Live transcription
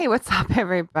Hey, what's up,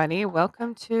 everybody?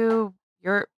 Welcome to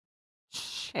your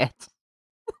shit.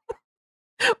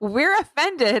 We're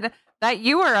offended that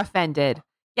you are offended.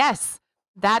 Yes,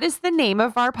 that is the name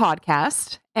of our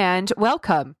podcast. And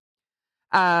welcome.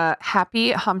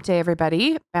 Happy hump day,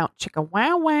 everybody. Mount Chicka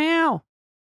Wow Wow.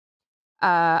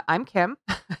 I'm Kim.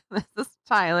 This is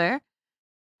Tyler.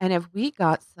 And have we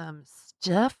got some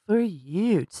stuff for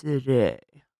you today?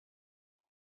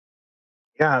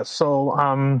 Yeah,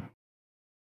 so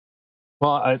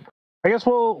well, I guess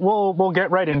we'll get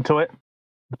right into it.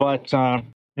 But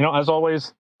as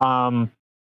always,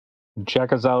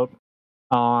 check us out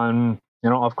on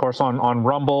of course on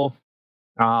Rumble.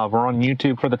 We're on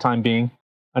YouTube for the time being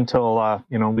until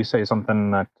we say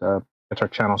something that gets our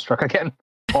channel struck again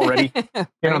already.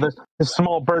 Right? This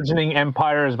small burgeoning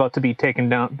empire is about to be taken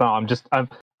down. No,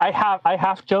 I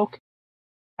half joke.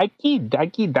 I kid.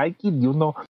 I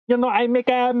make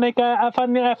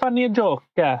a funny joke.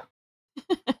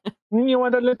 You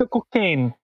want a little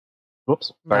cocaine?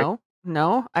 Whoops. Sorry.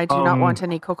 No, I do not want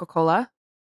any Coca-Cola.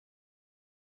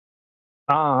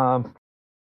 But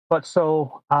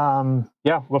so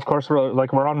yeah, of course we're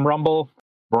on Rumble,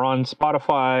 we're on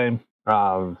Spotify,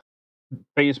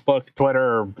 Facebook,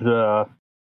 Twitter.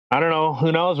 I don't know.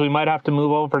 Who knows? We might have to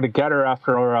move over to Getter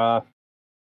after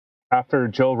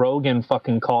Joe Rogan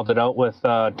fucking called it out with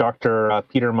Dr.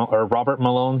 Robert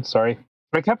Malone. Sorry,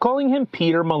 I kept calling him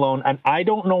Peter Malone, and I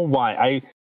don't know why.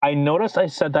 I noticed I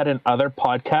said that in other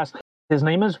podcasts. His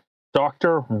name is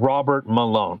Dr. Robert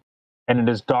Malone, and it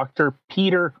is Dr.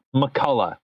 Peter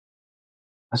McCullough.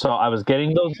 So I was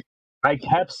getting those. I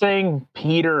kept saying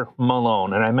Peter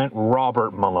Malone, and I meant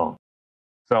Robert Malone.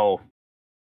 So,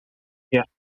 yeah.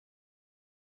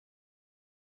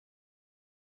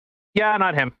 Yeah,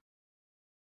 not him.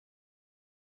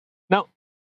 No.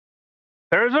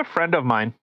 There's a friend of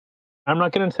mine. I'm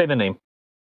not going to say the name.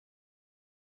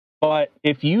 But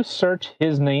if you search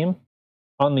his name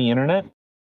on the internet,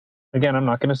 again, I'm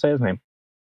not going to say his name,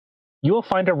 you will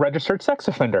find a registered sex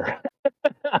offender.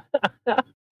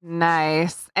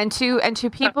 Nice. And to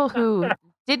people who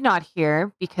did not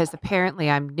hear, because apparently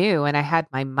I'm new and I had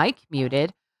my mic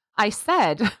muted, I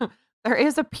said there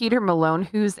is a Peter Malone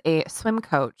who's a swim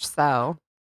coach. So,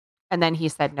 and then he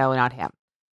said, no, not him.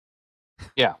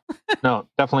 Yeah. No,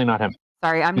 definitely not him.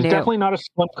 Sorry, I'm He's new. definitely not a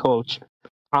swim coach.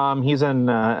 He's an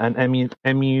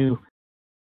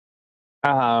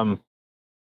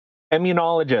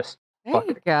immunologist. There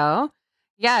you go.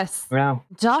 Yes. Yeah.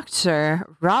 Dr.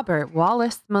 Robert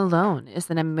Wallace Malone is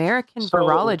an American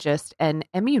virologist and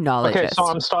immunologist. Okay, so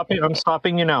I'm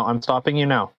stopping you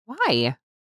now. Why?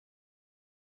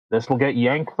 This will get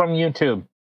yanked from YouTube.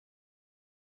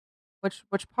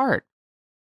 Which part?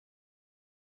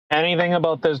 Anything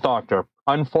about this doctor,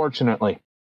 unfortunately.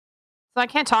 So I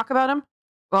can't talk about him?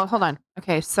 Well, hold on.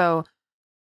 Okay, so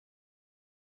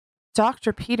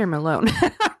Dr. Peter Malone.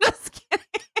 I'm just kidding.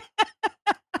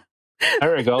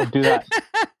 There we go. Do that.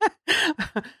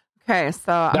 Okay,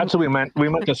 so that's what we meant. We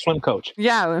meant the swim coach.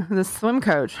 Yeah, the swim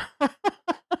coach.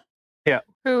 Yeah.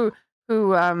 Who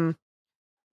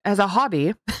as a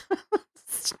hobby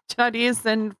studies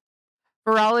in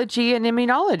virology and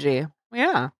immunology.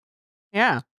 Yeah.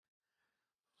 Yeah.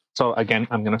 So again,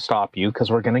 I'm going to stop you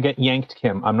because we're going to get yanked,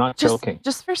 Kim. I'm not joking.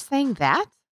 Just for saying that?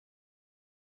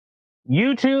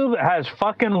 YouTube has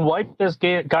fucking wiped this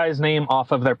guy's name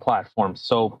off of their platform.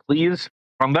 So please,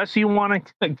 unless you want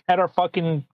to get our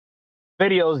fucking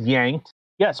videos yanked,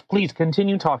 yes, please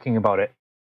continue talking about it.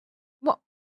 Well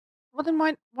then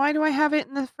why do I have it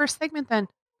in the first segment then?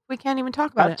 We can't even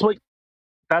talk about it.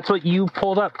 That's what you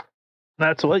pulled up.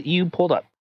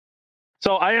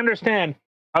 So I understand.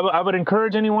 I would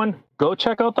encourage anyone, go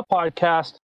check out the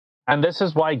podcast. And this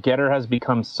is why Getter has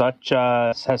become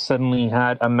has suddenly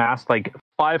amassed like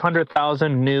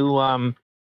 500,000 new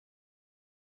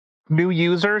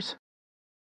users,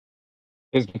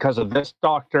 is because of this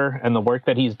doctor and the work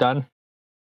that he's done.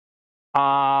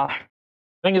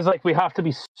 Thing is, like, we have to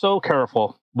be so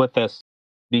careful with this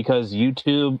because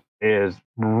YouTube is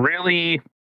really,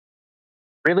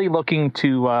 really looking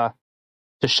to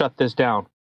shut this down,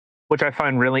 which I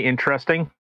find really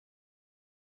interesting.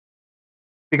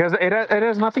 Because it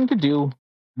has nothing to do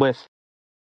with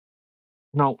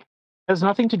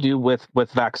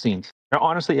with vaccines. Now,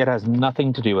 honestly, it has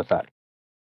nothing to do with that.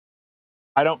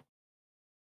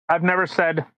 I've never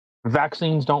said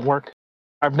vaccines don't work.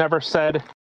 I've never said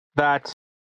that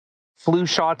flu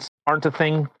shots aren't a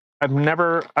thing. I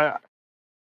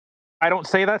don't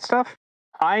say that stuff.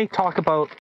 I talk about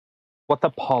what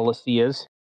the policy is,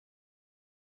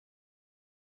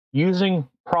 using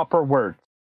proper words.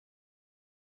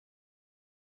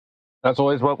 That's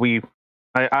always what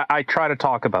I try to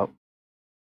talk about.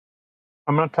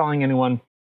 I'm not telling anyone,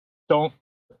 don't,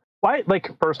 why,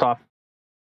 like, first off,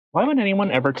 why would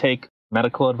anyone ever take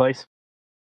medical advice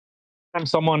from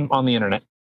someone on the internet?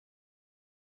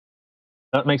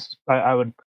 That makes, I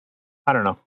don't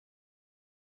know.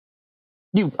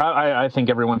 I think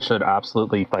everyone should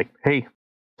absolutely, like, hey,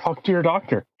 talk to your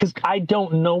doctor. Because I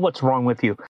don't know what's wrong with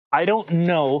you. I don't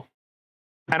know.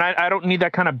 And I don't need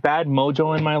that kind of bad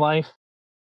mojo in my life.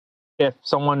 If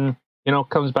someone,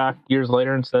 comes back years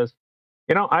later and says,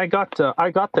 I got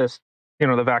this,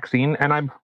 the vaccine,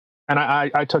 and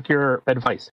I took your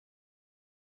advice.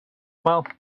 Well,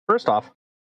 first off,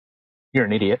 you're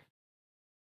an idiot.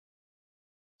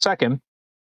 Second,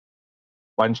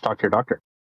 why didn't you talk to your doctor?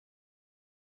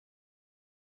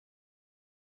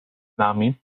 Know what I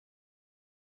mean?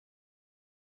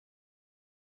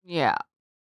 Yeah.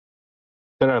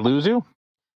 Did I lose you?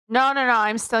 No.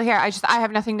 I'm still here. I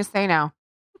have nothing to say now.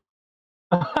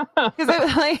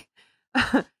 Because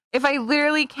if I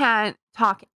literally can't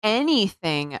talk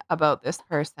anything about this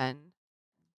person,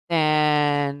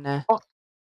 then Well,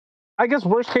 I guess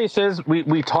worst case is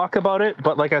we talk about it,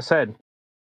 but like I said,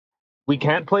 we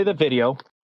can't play the video.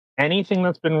 Anything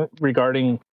that's been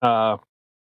regarding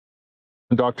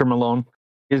Dr. Malone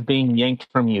is being yanked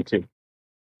from YouTube.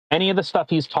 Any of the stuff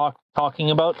he's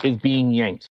talking about is being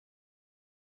yanked,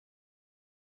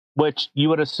 which you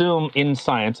would assume in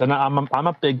science. And I'm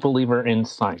a big believer in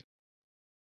science.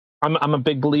 I'm a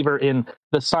big believer in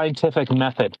the scientific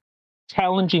method,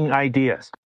 challenging ideas,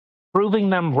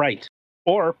 proving them right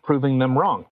or proving them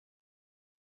wrong.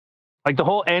 Like the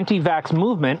whole anti-vax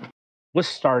movement was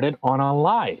started on a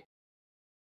lie.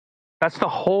 That's the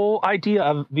whole idea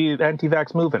of the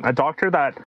anti-vax movement. A doctor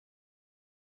that,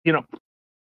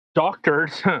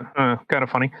 doctors, kind of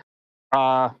funny,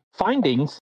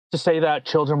 findings to say that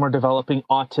children were developing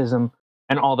autism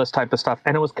and all this type of stuff.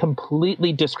 And it was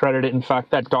completely discredited. In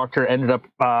fact, that doctor ended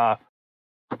up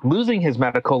losing his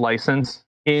medical license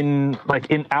in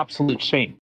absolute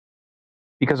shame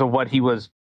because of the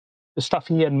stuff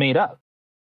he had made up.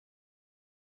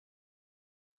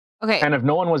 okay. And if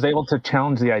no one was able to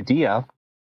challenge the idea,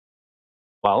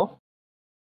 well,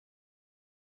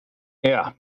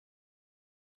 yeah.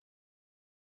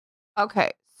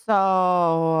 Okay.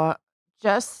 So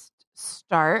just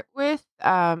start with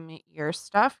your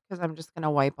stuff because I'm just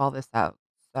gonna wipe all this out.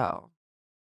 So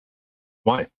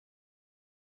Why?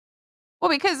 well,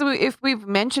 because if we've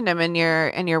mentioned him and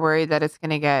you're worried that it's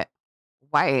gonna get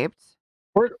wiped.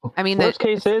 I mean, worst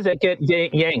case is it get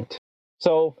yanked.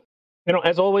 So,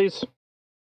 as always,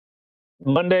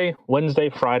 Monday, Wednesday,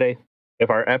 Friday, if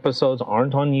our episodes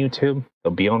aren't on YouTube,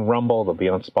 they'll be on Rumble, they'll be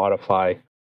on Spotify.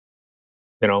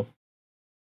 If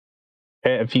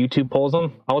YouTube pulls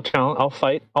them, I'll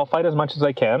fight as much as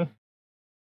I can.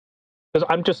 Because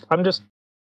I'm just,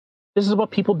 this is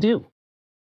what people do.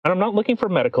 And I'm not looking for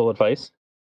medical advice.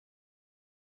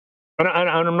 And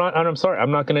I'm sorry,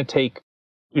 I'm not going to take,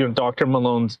 Dr.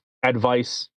 Malone's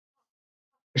advice.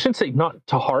 I shouldn't say not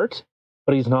to heart,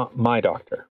 but he's not my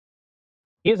doctor.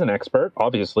 He is an expert,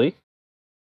 obviously.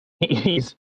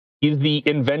 He's the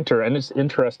inventor, and it's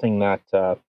interesting that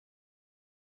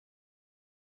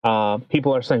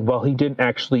people are saying, well, he didn't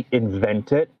actually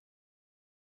invent it.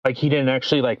 Like he didn't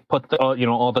actually put the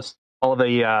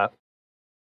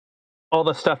all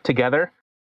the stuff together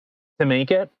to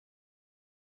make it.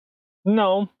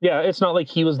 No, yeah, it's not like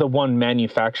he was the one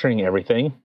manufacturing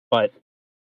everything, but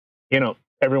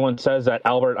everyone says that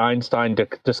Albert Einstein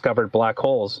discovered black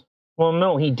holes. Well,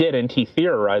 no, he didn't. He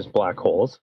theorized black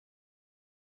holes.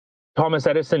 Thomas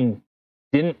Edison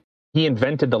didn't. He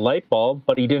invented the light bulb,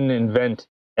 but he didn't invent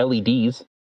LEDs.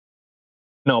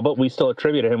 No, but we still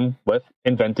attribute him with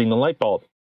inventing the light bulb.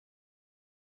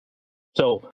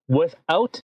 So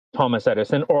without Thomas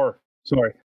Edison,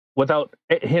 without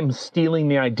him stealing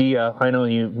the idea, I know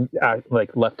you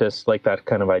like leftists like that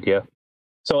kind of idea.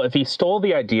 So if he stole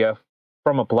the idea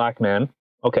from a black man,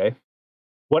 okay,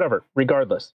 whatever,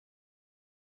 regardless.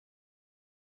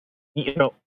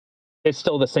 It's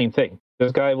still the same thing.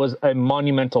 This guy was a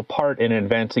monumental part in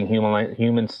advancing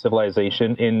human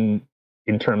civilization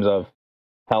in terms of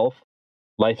health,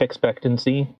 life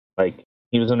expectancy. Like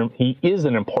he is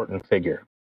an important figure.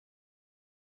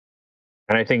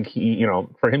 And I think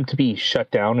for him to be shut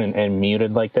down and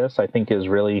muted like this, I think is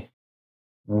really,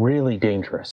 really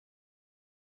dangerous.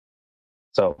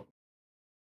 So,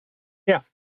 yeah.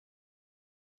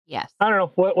 yes. I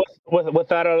don't know. With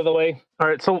that out of the way. All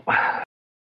right. So,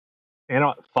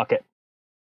 fuck it.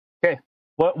 Okay.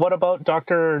 What about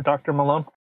Dr. Malone?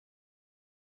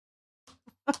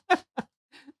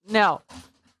 No.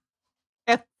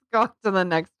 Go on to the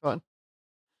next one.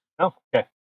 Oh, okay.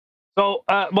 So,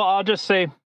 well, I'll just say,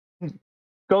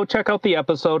 go check out the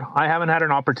episode. I haven't had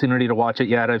an opportunity to watch it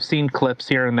yet. I've seen clips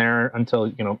here and there until,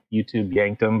 YouTube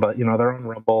yanked them, but, they're on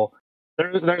Rumble.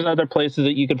 There's other places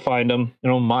that you can find them.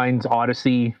 Mine's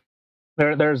Odyssey.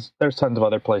 There's tons of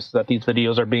other places that these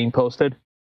videos are being posted.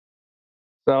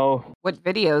 So, what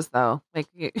videos though? Like,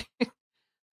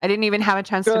 I didn't even have a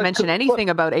chance to mention anything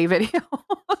about a video.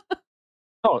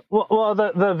 Oh, well,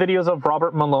 the videos of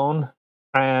Robert Malone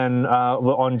and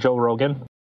on Joe Rogan,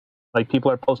 like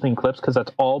people are posting clips because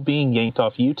that's all being yanked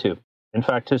off YouTube. In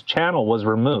fact, his channel was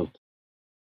removed.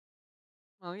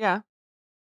 Well, yeah,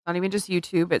 not even just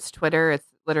YouTube. It's Twitter. It's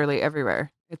literally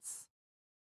everywhere. It's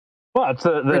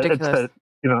ridiculous. It's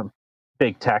the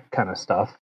big tech kind of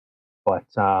stuff. But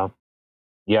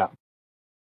yeah.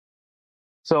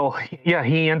 So yeah,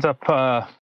 he ends up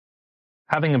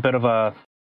having a bit of a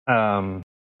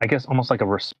I guess almost like a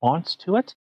response to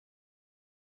it.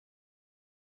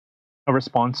 A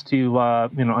response to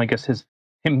I guess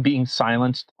him being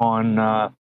silenced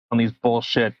on these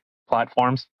bullshit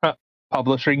platforms,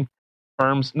 publishing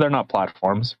firms. They're not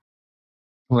platforms.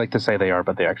 I like to say they are,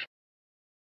 but they actually.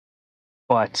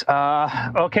 But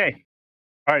okay,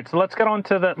 all right. So let's get on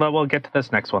to we'll get to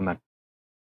this next one then.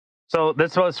 So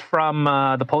this was from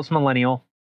the Post Millennial,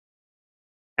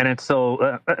 and it's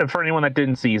for anyone that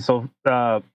didn't see. So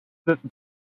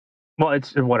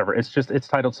it's whatever. It's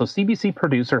titled, so CBC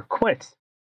producer quits,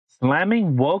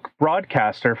 slamming woke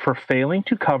broadcaster for failing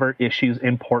to cover issues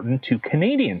important to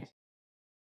Canadians.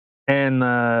 And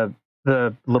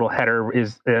the little header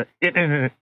is,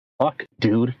 fuck,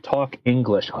 dude, talk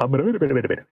English.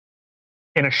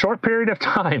 In a short period of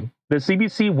time, the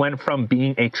CBC went from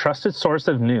being a trusted source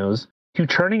of news to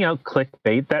churning out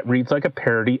clickbait that reads like a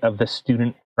parody of the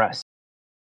student press.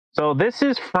 So this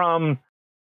is from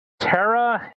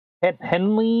Tara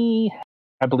Henley.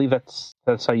 I believe that's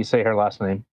how you say her last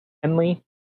name. Henley.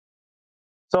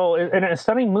 So in a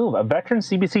stunning move, a veteran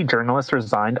CBC journalist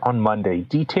resigned on Monday,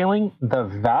 detailing the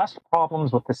vast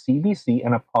problems with the CBC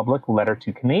in a public letter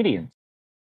to Canadians.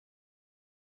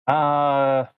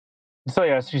 So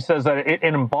yeah, she says that it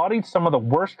embodied some of the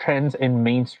worst trends in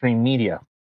mainstream media.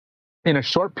 In a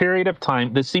short period of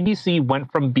time, the CBC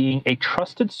went from being a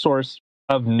trusted source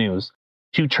of news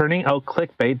to churning out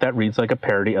clickbait that reads like a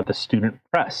parody of the student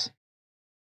press.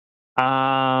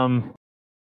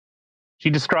 She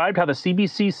described how the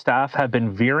CBC staff have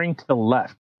been veering to the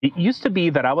left. It used to be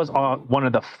that I was one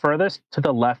of the furthest to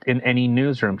the left in any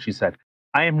newsroom, she said.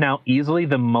 I am now easily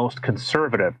the most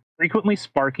conservative, frequently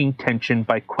sparking tension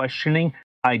by questioning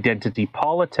identity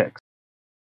politics.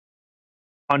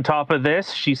 On top of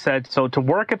this, she said, so to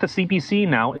work at the CBC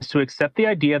now is to accept the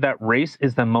idea that race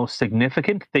is the most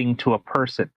significant thing to a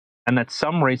person, and that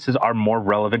some races are more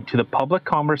relevant to the public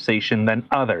conversation than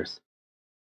others.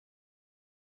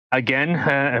 Again,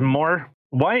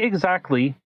 why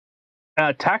exactly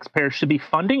taxpayers should be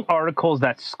funding articles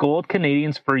that scold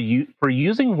Canadians for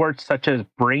using words such as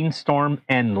brainstorm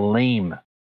and lame.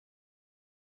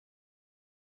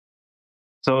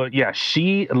 So yeah,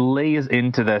 she lays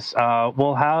into this.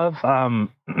 We'll have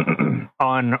on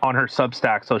her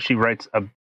Substack. So she writes a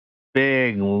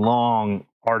big, long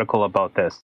article about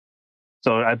this.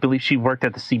 So I believe she worked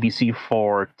at the CBC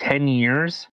for 10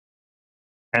 years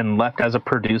and left as a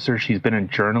producer. She's been in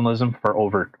journalism for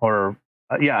over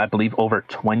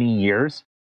 20 years.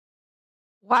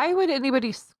 Why would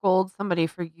anybody scold somebody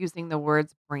for using the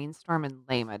words brainstorm and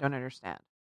lame? I don't understand.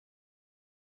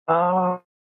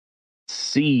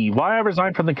 See why I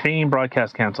resigned from the Canadian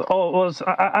Broadcast Council. Oh, it was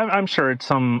I'm sure it's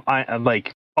some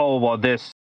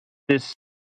this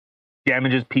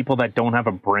damages people that don't have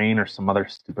a brain or some other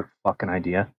stupid fucking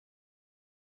idea.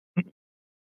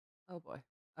 Oh boy.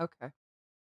 Okay.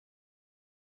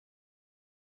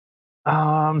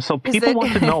 So people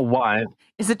want to know why.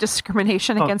 Is it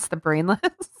discrimination against the brainless?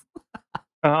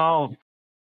 Oh,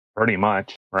 pretty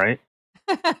much, right?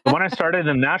 When I started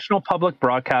a national public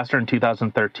broadcaster in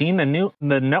 2013,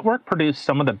 the network produced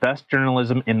some of the best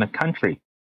journalism in the country.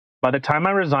 By the time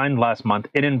I resigned last month,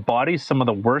 it embodies some of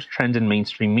the worst trends in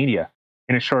mainstream media.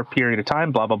 In a short period of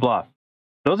time, blah, blah, blah.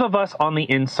 Those of us on the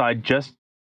inside just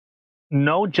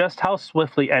know just how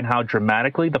swiftly and how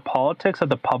dramatically the politics of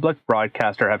the public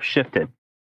broadcaster have shifted.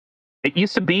 It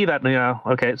used to be that,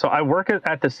 so I work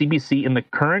at the CBC, and the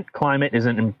current climate is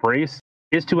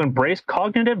to embrace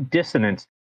cognitive dissonance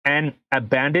and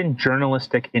abandon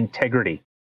journalistic integrity.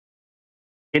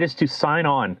 It is to sign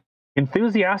on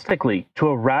enthusiastically to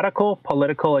a radical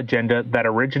political agenda that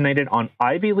originated on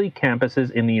Ivy League campuses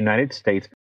in the United States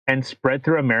and spread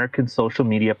through American social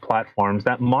media platforms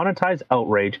that monetize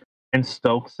outrage and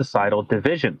stoke societal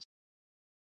divisions.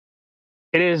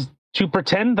 It is to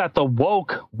pretend that the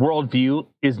woke worldview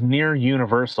is near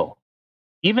universal,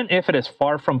 even if it is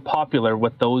far from popular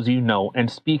with those you know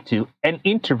and speak to and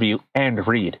interview and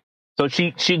read. So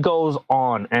she goes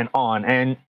on, and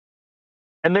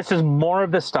this is more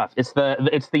of the stuff. It's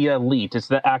the elite, it's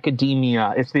the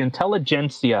academia, it's the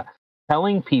intelligentsia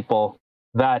telling people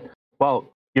that,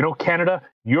 well, Canada,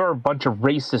 you're a bunch of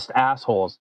racist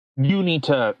assholes. You need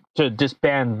to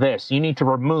disband this. You need to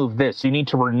remove this. You need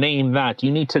to rename that.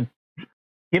 You need to,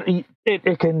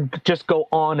 it can just go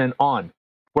on and on,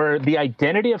 where the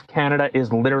identity of Canada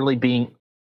is literally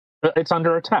it's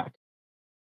under attack.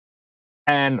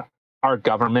 And our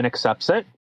government accepts it.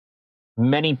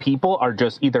 Many people are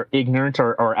just either ignorant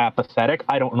or apathetic.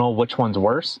 I don't know which one's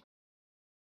worse.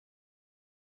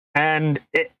 And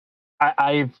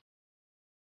I've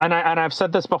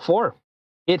said this before.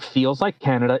 It feels like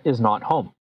Canada is not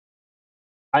home.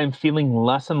 I'm feeling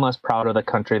less and less proud of the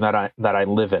country that I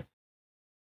live in.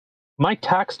 My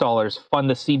tax dollars fund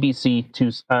the CBC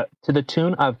to the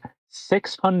tune of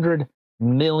 $600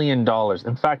 million.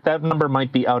 In fact, that number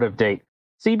might be out of date.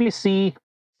 CBC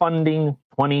funding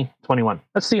 2021.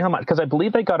 Let's see how much, because I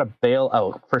believe they got a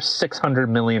bailout for $600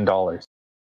 million.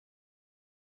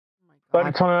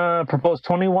 But proposed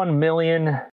 $21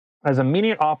 million as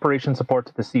immediate operation support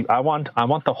to the CBC. I want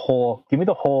the whole. Give me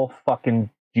the whole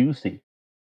fucking juicy.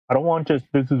 I don't want just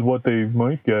this is what they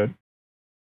might get.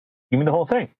 Give me the whole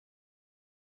thing.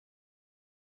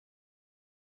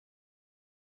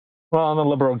 Well, the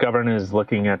Liberal government is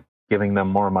looking at giving them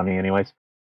more money anyways.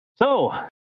 So,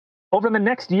 over the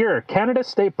next year, Canada's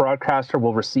state broadcaster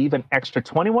will receive an extra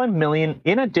 $21 million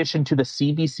in addition to the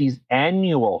CBC's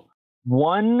annual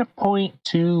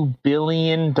 $1.2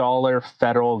 billion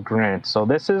federal grant. So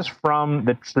this is from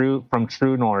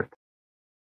True North.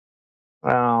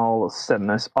 I'll send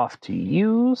this off to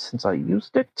you since I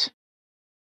used it.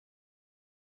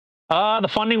 The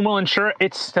funding will ensure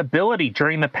its stability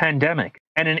during the pandemic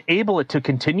and enable it to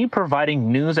continue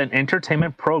providing news and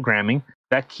entertainment programming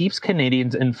that keeps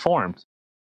Canadians informed.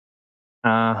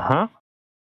 However,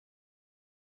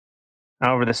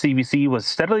 the CBC was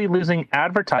steadily losing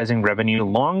advertising revenue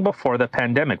long before the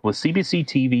pandemic, with CBC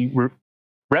TV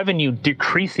revenue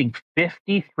decreasing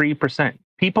 53%.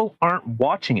 People aren't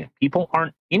watching it. People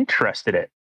aren't interested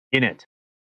in it.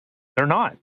 They're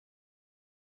not.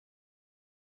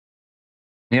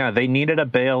 Yeah, they needed a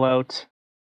bailout.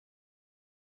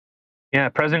 Yeah,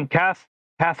 President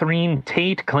Catherine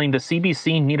Tate claimed the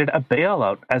CBC needed a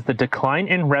bailout as the decline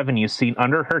in revenue seen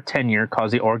under her tenure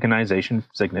caused the organization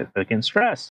significant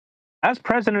stress. As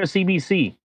president of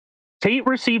CBC, Tate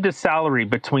received a salary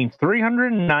between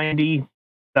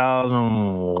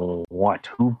 $390,000. What?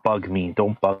 Who bugged me?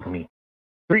 Don't bug me.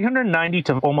 $390,000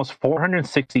 to almost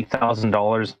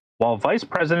 $460,000, while vice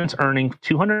presidents earning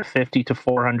 $250,000 to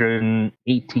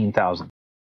 $418,000.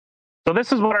 So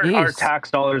this is what our tax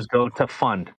dollars go to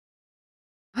fund.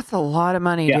 That's a lot of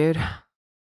money, dude.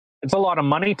 It's a lot of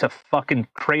money to fucking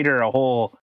crater a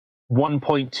whole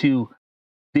 $1.2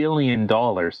 billion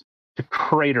to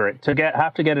crater it, to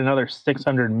have to get another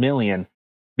 $600 million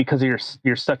because you're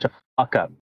such a fuck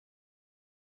up.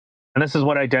 And this is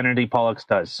what identity politics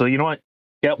does. So you know what?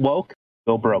 Get woke,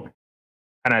 go broke.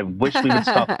 And I wish we would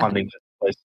stop funding this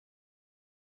place.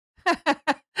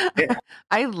 Yeah.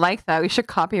 I like that. We should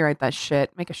copyright that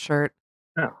shit. Make a shirt.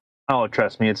 Yeah. Oh,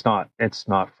 trust me, it's not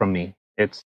from me.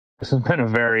 This has been a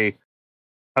very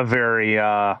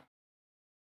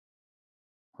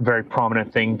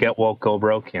prominent thing. Get woke, go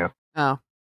broke. Yeah. Oh.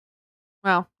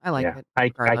 Well, I like it. I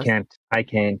can't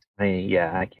do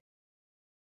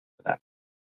that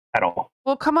at all.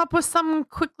 We'll come up with some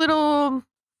quick little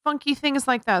funky things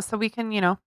like that so we can,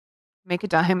 make a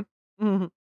dime. Mm-hmm.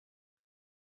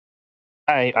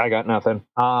 I got nothing.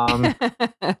 Why'd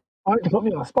you put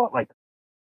me on the spotlight?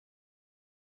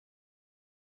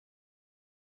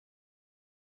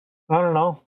 I don't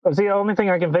know. See, the only thing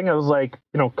I can think of is like,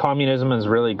 communism is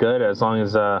really good as long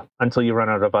as until you run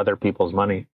out of other people's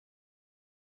money.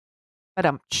 But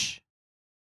I'm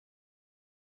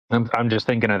just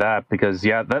thinking of that because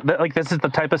like this is the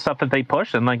type of stuff that they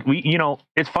push, and like we,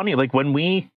 it's funny, like when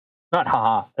we not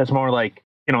haha, it's more like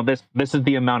this is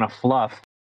the amount of fluff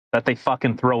that they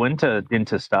fucking throw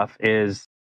into stuff is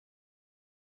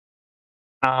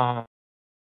the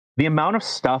amount of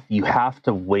stuff you have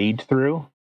to wade through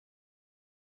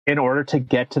in order to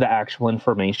get to the actual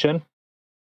information.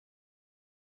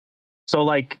 So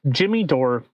like Jimmy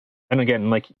Dore, and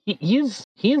again, like he's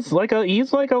like a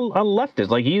leftist,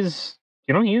 like he's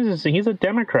he's a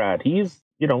Democrat. He's,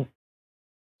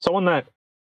 someone that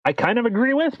I kind of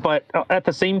agree with, but at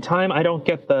the same time, I don't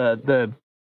get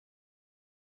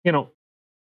you know,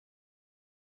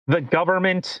 the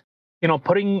government,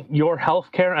 putting your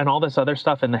healthcare and all this other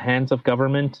stuff in the hands of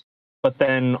government, but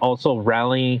then also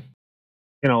like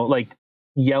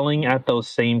yelling at those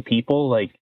same people,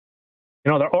 like,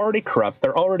 they're already corrupt.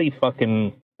 They're already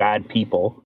fucking bad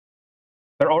people.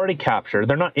 They're already captured.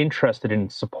 They're not interested in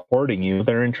supporting you.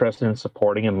 They're interested in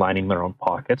supporting and lining their own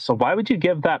pockets. So why would you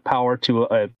give that power to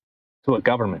a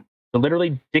government to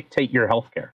literally dictate your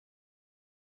healthcare?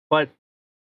 But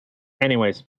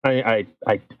anyways, I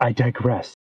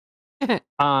digress. But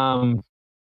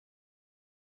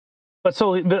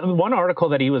so the one article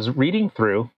that he was reading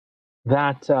through,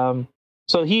 that so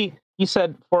he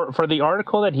said for the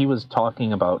article that he was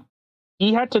talking about,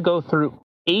 he had to go through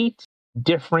 8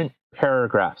 different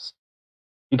paragraphs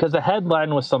because the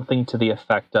headline was something to the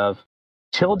effect of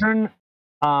children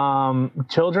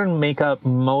make up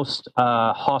most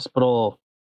hospital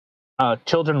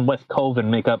children with COVID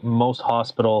make up most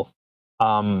hospital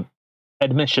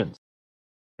admissions.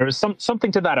 There was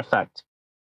something to that effect.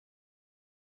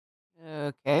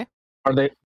 Okay. Or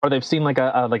they've seen like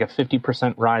a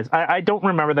 50% rise. I don't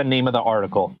remember the name of the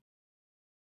article.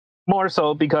 More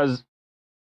so because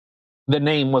the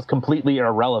name was completely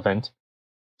irrelevant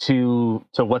to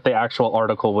what the actual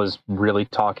article was really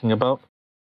talking about.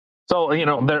 So,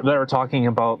 they're talking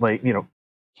about, like,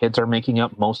 kids are making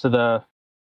up most of the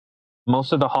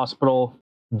hospital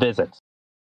visits.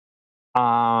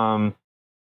 Are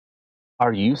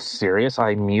you serious?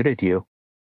 I muted you.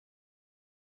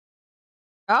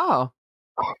 Oh.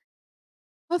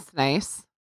 That's nice.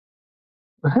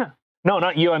 No,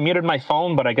 not you. I muted my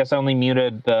phone, but I guess I only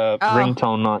muted the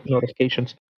ringtone, not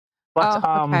notifications. But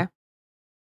okay.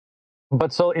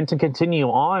 But so, and to continue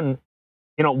on,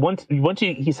 once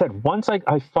he said, once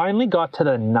I finally got to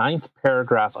the 9th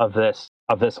paragraph of this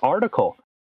article,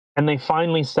 and they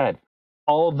finally said,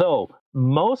 although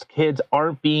most kids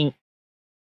aren't being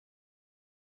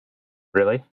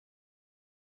really.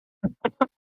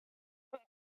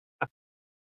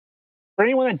 For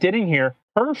anyone that didn't hear,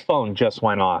 her phone just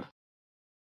went off.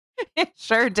 It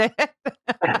sure did.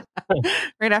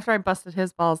 Right after I busted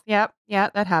his balls. Yep. Yeah,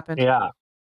 that happened. Yeah.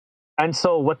 And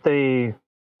so what they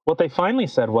finally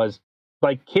said was,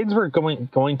 like, kids were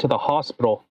going to the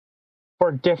hospital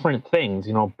for different things,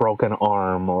 broken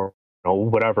arm or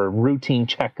whatever, routine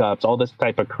checkups, all this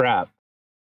type of crap.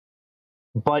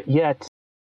 But yet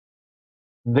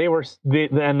they would,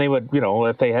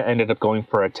 if they ended up going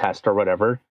for a test or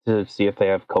whatever to see if they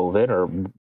have COVID or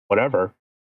whatever.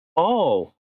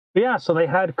 Oh, yeah, so they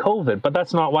had COVID, but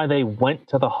that's not why they went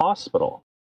to the hospital.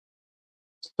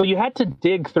 So you had to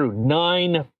dig through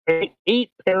 8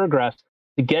 paragraphs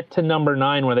to get to number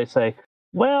 9, where they say,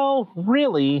 well,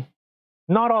 really,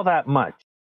 not all that much.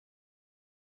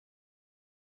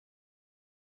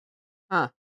 Huh.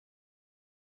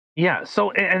 Yeah, so,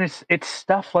 and it's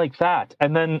stuff like that.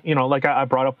 And then, like I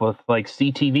brought up with, like,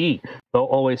 CTV, they'll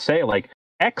always say, like,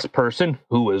 X person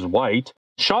who is white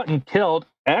shot and killed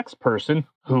X person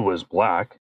who was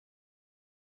black.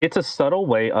 It's a subtle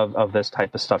way of this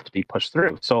type of stuff to be pushed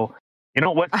through. So, you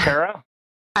know what, Tara?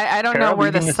 I don't know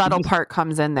where the subtle part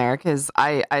comes in there, because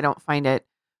I don't find it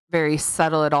very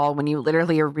subtle at all. When you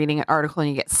literally are reading an article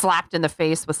and you get slapped in the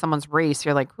face with someone's race,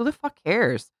 you're like, who the fuck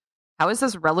cares? How is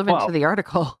this relevant to the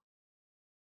article?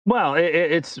 Well,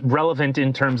 it's relevant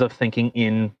in terms of thinking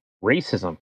in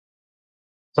racism.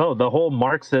 So the whole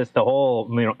Marxist, the whole,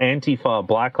 Antifa,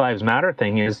 Black Lives Matter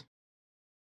thing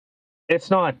it's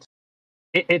not,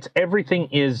 it's everything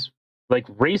is, like,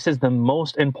 race is the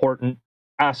most important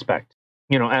aspect.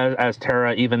 As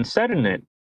Tara even said in it,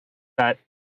 that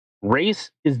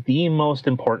race is the most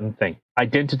important thing.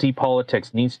 Identity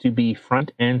politics needs to be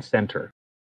front and center.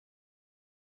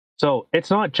 So it's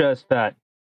not just that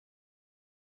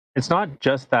there's that,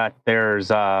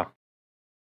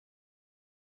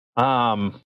 I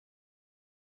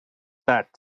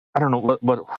don't know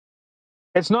what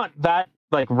it's not that,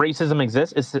 like, racism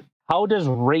exists. It's how does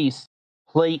race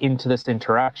play into this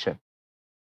interaction?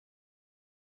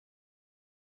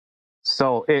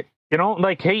 So it,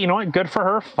 like, hey, you know what? Good for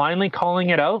her finally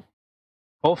calling it out.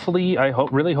 Hopefully,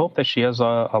 really hope that she has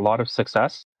a lot of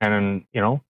success, and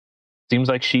seems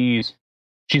like she's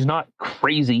not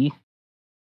crazy.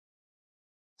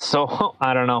 So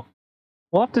I don't know.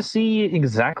 We'll have to see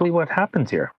exactly what happens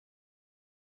here.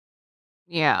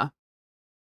 Yeah.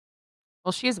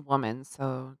 Well, she's a woman,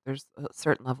 so there's a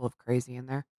certain level of crazy in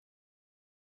there.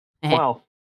 Well,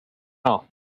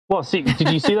 see, did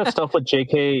you see that stuff with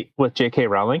J.K.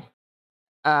 Rowling?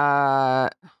 I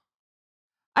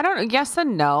don't. Yes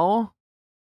and no.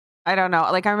 I don't know.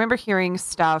 Like I remember hearing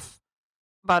stuff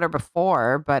about her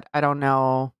before, but I don't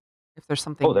know if there's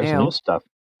something There's new new. stuff.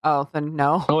 Oh, then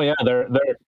no. Oh yeah,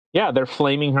 they're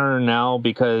flaming her now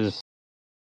because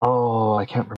I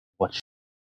can't remember what she's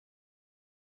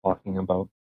talking about.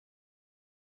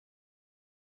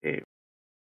 Okay.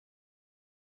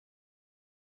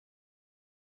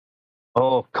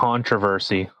 Oh,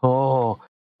 controversy. Oh,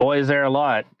 boy, is there a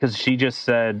lot because she just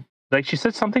said she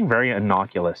said something very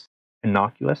innocuous,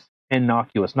 not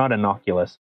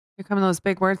innocuous. Here come those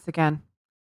big words again.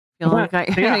 Feeling Yeah,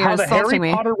 like yeah. you're How the Harry insulting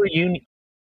me. Potter reunion.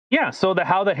 Yeah, so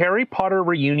how the Harry Potter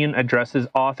reunion addresses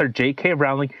author J.K.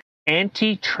 Rowling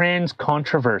anti-trans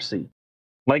controversy.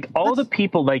 Like all the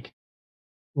people, like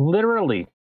literally,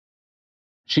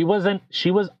 she was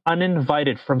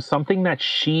uninvited from something that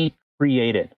she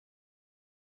created.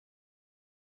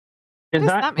 Is Does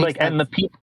that that make like and sense?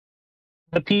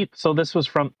 the peep? So this was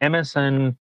from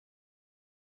MSN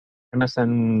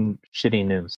Shitty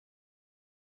News.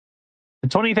 The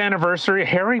 20th anniversary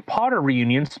Harry Potter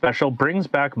reunion special brings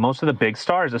back most of the big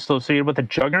stars associated with the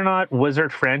juggernaut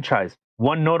wizard franchise.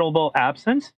 One notable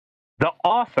absence: the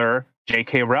author,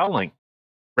 J.K. Rowling.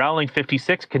 Rowling,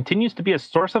 56, continues to be a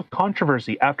source of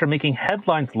controversy after making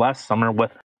headlines last summer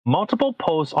with multiple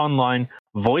posts online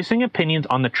voicing opinions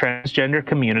on the transgender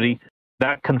community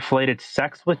that conflated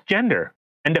sex with gender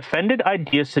and defended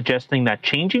ideas suggesting that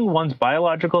changing one's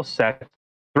biological sex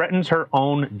threatens her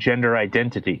own gender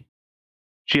identity.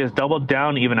 She has doubled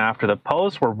down even after the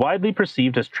posts were widely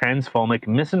perceived as transphobic,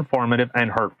 misinformative, and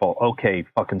hurtful. Okay,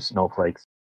 fucking snowflakes.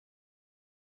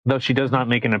 Though she does not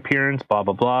make an appearance, blah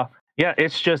blah blah. Yeah,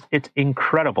 it's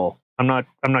incredible. I'm not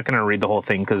gonna read the whole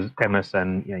thing because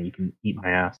MSN, yeah, you can eat my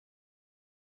ass.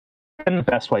 In the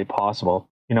best way possible.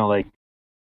 You know, like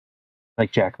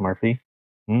Jack Murphy.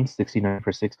 69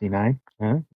 for 69.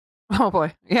 Huh? Oh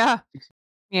boy. Yeah.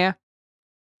 Yeah.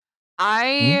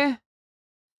 I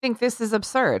think this is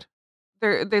absurd.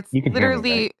 It's You can hear me, right?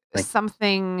 literally Like,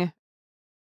 something.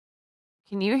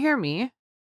 Can you hear me?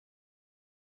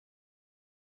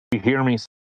 you hear me?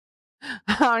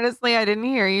 Honestly, I didn't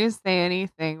hear you say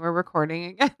anything. We're recording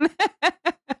again.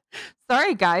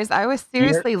 Sorry, guys. I was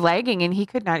seriously lagging and he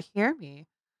could not hear me.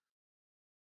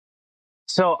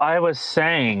 So I was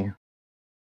saying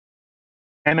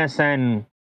MSN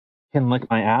can lick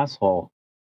my asshole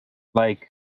like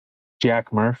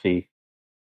Jack Murphy.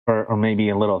 Or maybe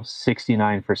a little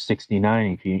 69 for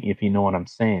 69 if you know what I'm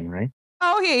saying, right?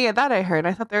 Oh, yeah, that I heard.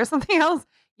 I thought there was something else.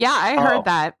 Yeah, I heard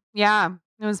that. Yeah,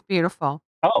 it was beautiful.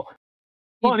 Oh,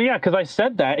 well, yeah, because I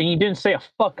said that and you didn't say a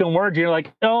fucking word. You're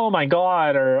like, oh my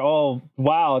God, or oh,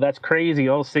 wow, that's crazy.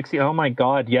 Oh, 60. Oh my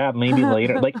God, yeah, maybe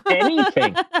later. Like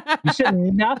anything. You said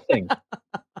nothing.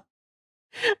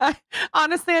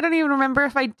 Honestly, I don't even remember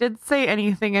if I did say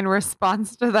anything in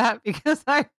response to that because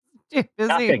I was too busy.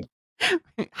 Nothing.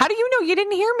 How do you know you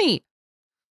didn't hear me?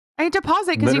 I had to pause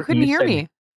it because you couldn't hear me.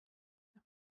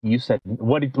 You said,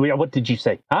 what did you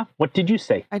say? Huh? What did you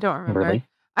say? I don't remember. Really?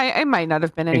 I might not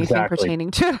have been anything pertaining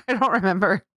to it. I don't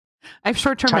remember. I have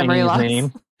short-term memory loss.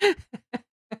 Name.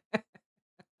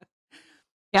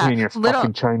 Yeah. You mean your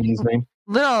fucking Chinese name?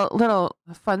 Little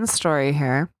fun story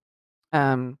here.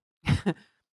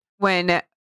 When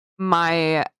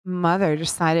my mother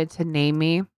decided to name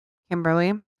me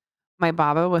Kimberly, my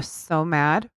baba was so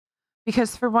mad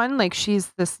because for one, like she's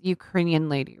this Ukrainian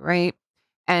lady, right?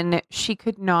 And she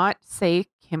could not say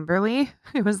Kimberly.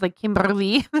 It was like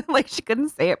Kimberly, like she couldn't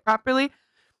say it properly.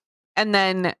 And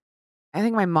then I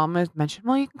think my mom had mentioned,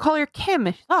 well, you can call her Kim.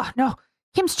 And oh no,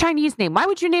 Kim's Chinese name. Why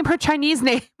would you name her Chinese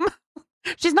name?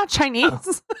 She's not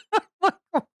Chinese. Oh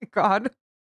my God.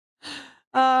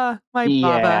 My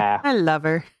baba. I love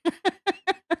her.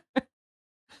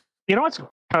 You know what's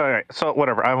all right? So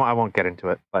whatever. I won't get into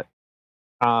it, but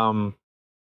no,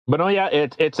 yeah,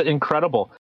 it's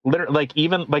incredible. Literally, like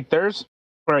even like there's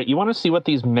all right. You want to see what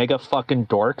these mega fucking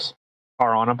dorks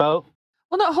are on about?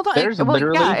 Well, no, hold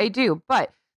on. Yeah, I do,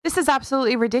 but this is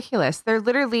absolutely ridiculous. They're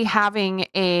literally having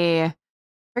a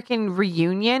freaking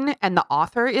reunion, and the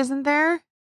author isn't there.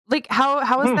 Like,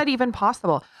 how is that even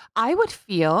possible? I would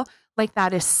feel like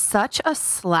that is such a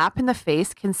slap in the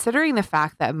face, considering the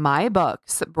fact that my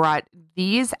books brought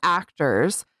these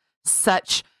actors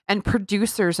and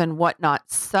producers and whatnot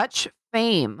such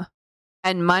fame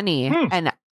and money,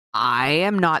 and I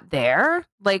am not there.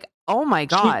 Like, oh my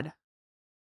God,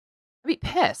 I'd be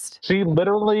pissed. She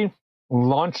literally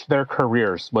launched their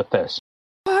careers with this.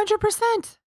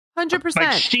 100%. 100%.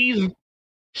 Like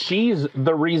she's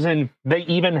the reason they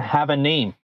even have a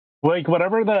name. Like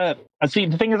whatever the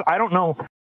thing is, I don't know.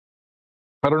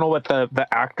 I don't know what the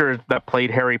actor that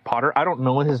played Harry Potter. I don't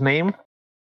know his name.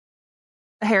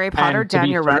 Harry Potter,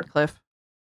 Daniel Radcliffe.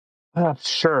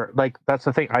 Sure, like that's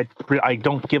the thing. I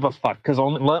don't give a fuck because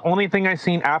only thing I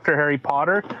seen after Harry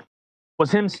Potter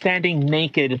was him standing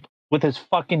naked with his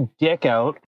fucking dick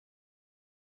out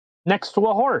next to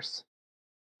a horse.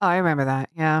 Oh, I remember that.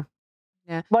 Yeah.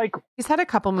 Like he's had a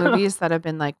couple movies that have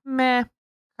been like meh.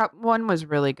 One was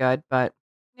really good, but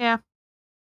yeah.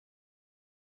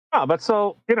 Oh, but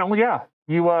so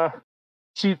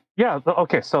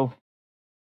okay. So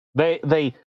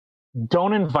they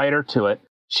don't invite her to it.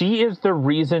 She is the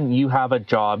reason you have a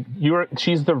job.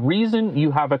 She's the reason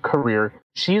you have a career.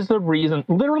 She's the reason,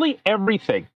 literally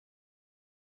everything.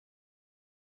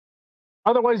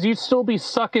 Otherwise, you'd still be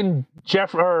sucking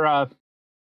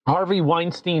Harvey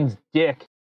Weinstein's dick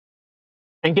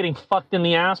and getting fucked in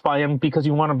the ass by him because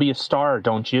you want to be a star,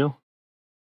 don't you?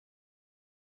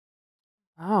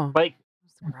 Oh, like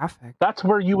that's graphic. That's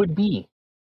where you would be.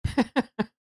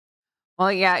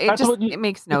 Well, yeah, it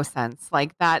makes no sense.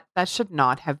 Like that should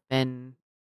not have been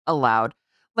allowed.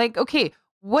 Like, okay,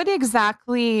 what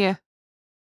exactly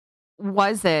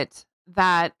was it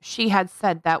that she had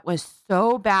said that was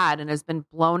so bad and has been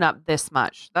blown up this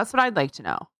much? That's what I'd like to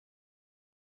know.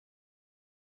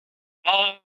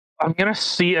 I'm gonna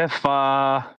see if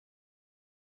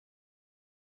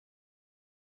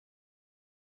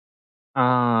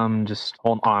just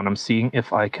hold on. I'm seeing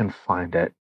if I can find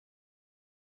it.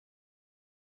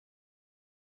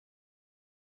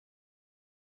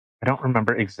 I don't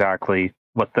remember exactly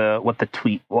what the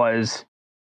tweet was.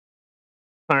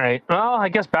 All right. Well, I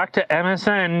guess back to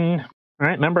MSN. All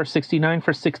right. Remember 69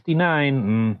 for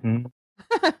 69. Mm-hmm.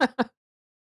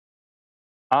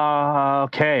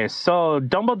 Okay. So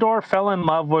Dumbledore fell in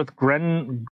love with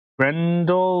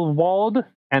Grindelwald,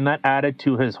 and that added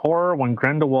to his horror when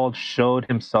Grindelwald showed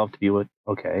himself to be with.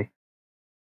 Okay.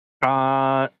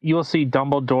 You will see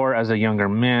Dumbledore as a younger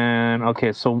man.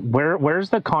 Okay. So where's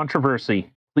the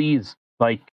controversy? Please,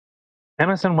 like,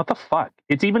 MSN, what the fuck?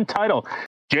 It's even titled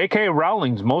J.K.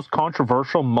 Rowling's most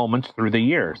controversial moments through the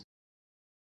years.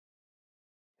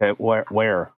 Okay,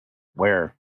 where?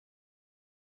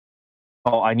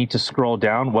 Oh, I need to scroll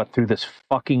down. What, through this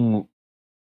fucking...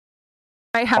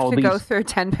 I have to go through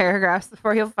 10 paragraphs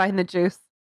before you'll find the juice.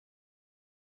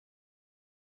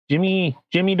 Jimmy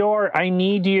Dore, I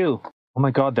need you. Oh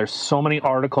my god, there's so many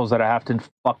articles that I have to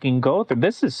fucking go through.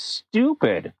 This is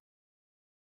stupid.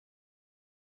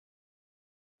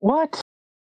 What?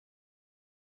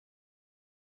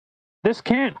 This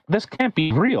can't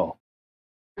be real.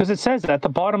 Because it says at the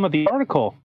bottom of the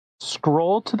article,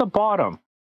 scroll to the bottom.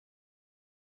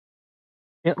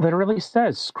 It literally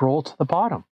says scroll to the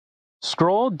bottom.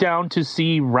 Scroll down to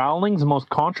see Rowling's most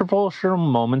controversial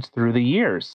moments through the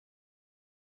years.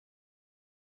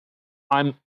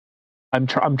 I'm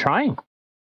trying.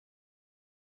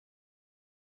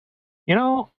 You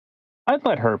know, I'd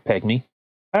let her peg me.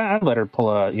 I'd let her pull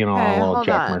a little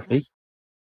Jack Murphy.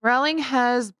 Rowling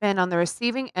has been on the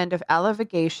receiving end of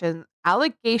allegations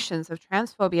of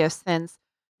transphobia since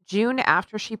June,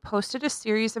 after she posted a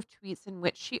series of tweets in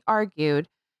which she argued,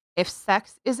 if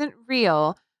sex isn't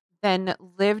real, then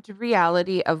lived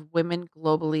reality of women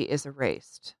globally is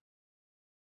erased.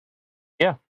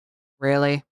 Yeah.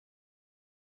 Really?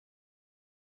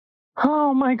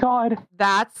 Oh my god.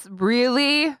 That's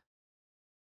really...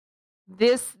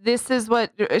 This is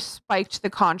what spiked the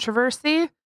controversy?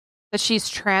 That she's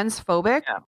transphobic?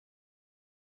 Yeah.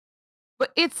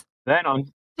 But it's...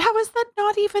 How is that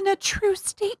not even a true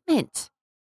statement?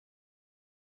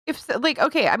 If, like,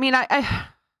 okay, I mean,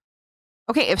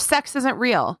 okay, if sex isn't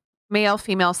real, male,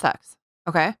 female sex,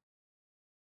 okay?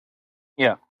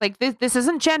 Yeah. Like, this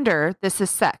isn't gender, this is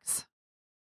sex.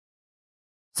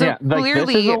 So yeah, like,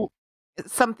 clearly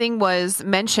something was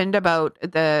mentioned about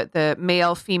the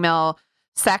male, female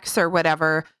sex or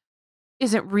whatever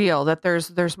isn't real, that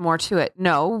there's more to it.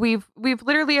 No, we've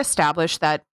literally established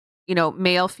that,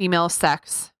 male, female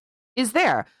sex is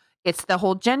there. It's the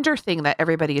whole gender thing that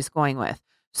everybody is going with.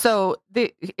 So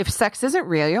if sex isn't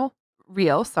real,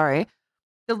 the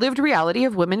lived reality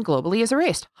of women globally is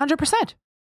erased. 100%.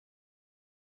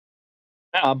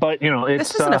 But,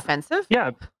 this isn't offensive.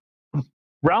 Yeah.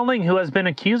 Rowling, who has been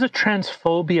accused of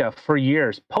transphobia for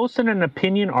years, posted an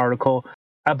opinion article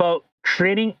about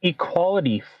creating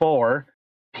equality for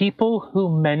people who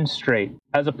menstruate,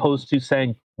 as opposed to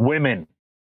saying women.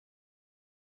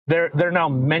 They're now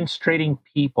menstruating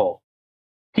people.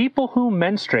 People who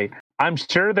menstruate. I'm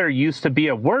sure there used to be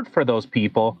a word for those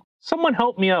people. Someone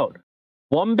help me out.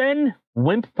 Wumben?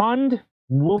 Wimpund?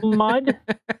 Wumud?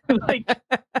 Like...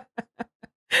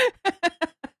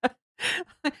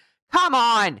 come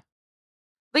on.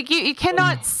 Like, you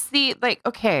cannot see, like,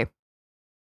 okay.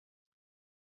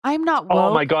 I'm not woke.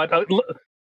 Oh my God.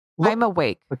 I'm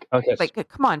awake. Okay. Like,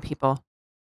 come on, people.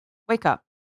 Wake up.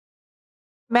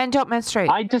 Men don't menstruate.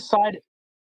 I decided,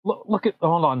 look at,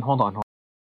 hold on.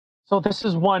 So this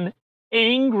is one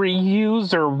angry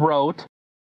user wrote,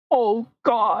 oh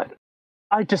God,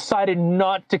 I decided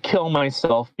not to kill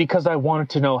myself because I wanted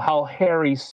to know how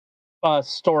Harry's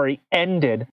story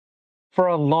ended for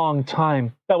a long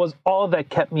time. That was all that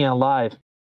kept me alive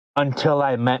until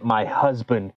I met my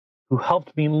husband, who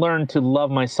helped me learn to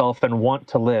love myself and want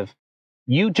to live.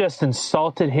 You just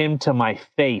insulted him to my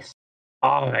face.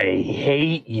 I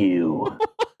hate you.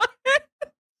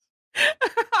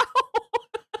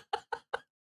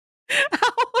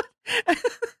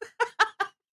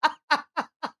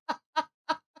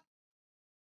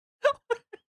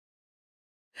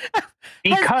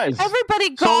 Because has everybody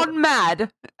gone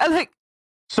mad? Like,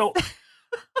 so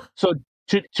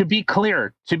to be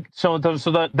clear,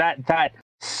 that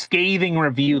scathing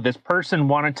review, this person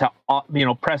wanted to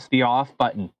press the off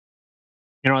button.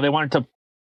 They wanted to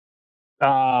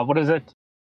what is it?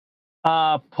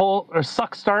 Pull or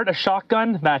suck start a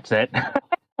shotgun. That's it.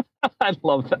 I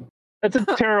love that. That's a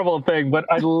terrible thing, but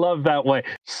I love that way.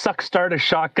 Suck start a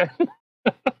shotgun.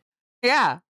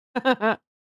 Yeah.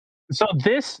 So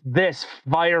this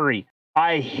fiery,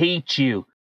 I hate you,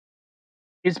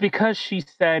 is because she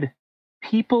said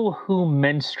people who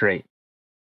menstruate.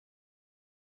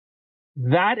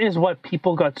 That is what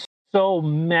people got so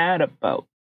mad about.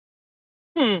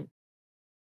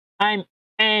 I'm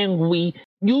angry.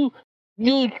 You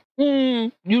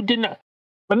did not.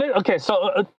 Okay,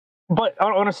 so but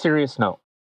on a serious note,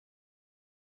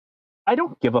 I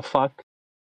don't give a fuck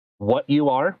what you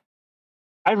are.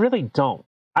 I really don't.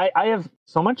 I have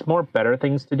so much more better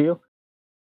things to do.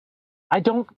 I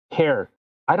don't care.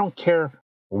 I don't care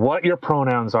what your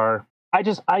pronouns are. I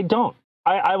don't.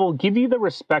 I will give you the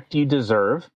respect you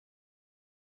deserve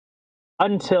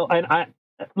until, and I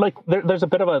like there's a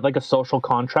bit of a social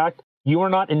contract. You are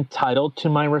not entitled to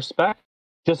my respect,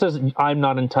 just as I'm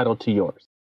not entitled to yours.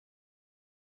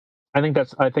 I think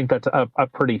that's a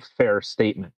pretty fair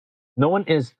statement. No one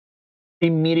is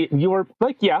immediate. You are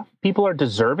like, yeah, people are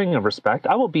deserving of respect.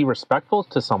 I will be respectful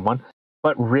to someone,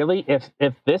 but really, if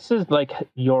this is like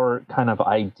your kind of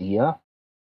idea,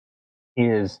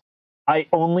 is I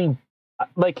only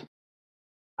like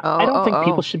I don't think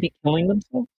people should be killing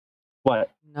themselves. What?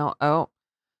 No.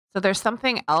 So there's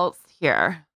something else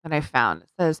here that I found. It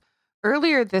says,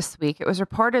 earlier this week, it was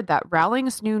reported that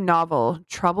Rowling's new novel,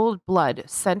 Troubled Blood,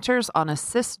 centers on a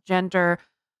cisgender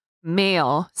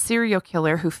male serial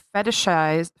killer who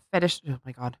fetishes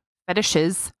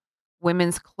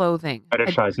women's clothing.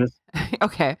 Fetishizes.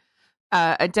 Okay.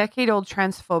 A decade-old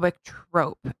transphobic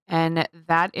trope, and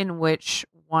that in which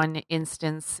one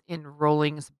instance in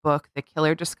Rowling's book, the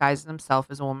killer disguises himself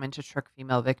as a woman to trick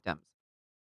female victims.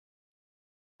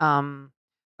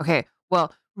 Okay.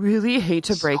 Well, really hate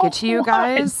to break it to you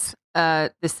guys.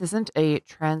 This isn't a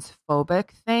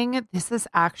transphobic thing. This is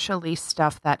actually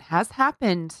stuff that has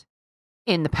happened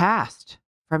in the past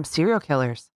from serial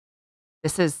killers.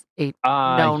 This is a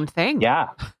known thing. Yeah.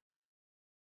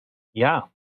 Yeah.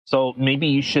 So maybe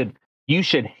you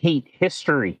should hate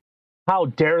history. How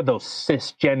dare those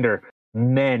cisgender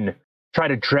men try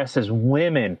to dress as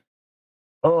women?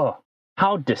 Oh,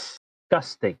 how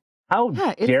disgusting. How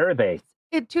dare they?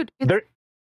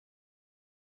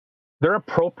 They're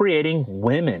appropriating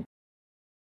women.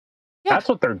 Yeah. That's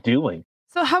what they're doing.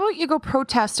 So how about you go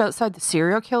protest outside the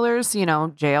serial killers,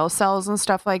 jail cells and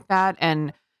stuff like that,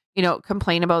 and,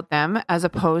 complain about them as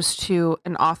opposed to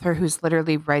an author who's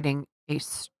literally writing a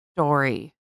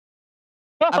story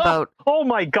about oh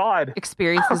my God,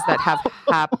 experiences that have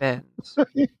happened.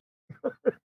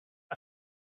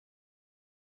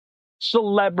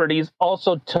 Celebrities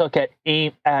also took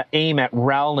aim at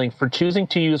Rowling for choosing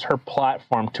to use her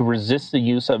platform to resist the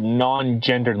use of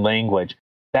non-gendered language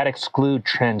that exclude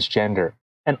transgender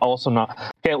and also not.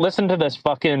 Okay, listen to this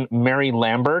fucking Mary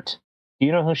Lambert. Do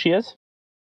you know who she is?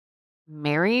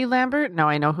 Mary Lambert? No,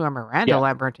 I know who a Miranda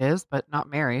Lambert is, but not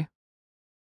Mary.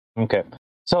 Okay,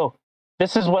 so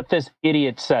this is what this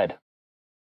idiot said.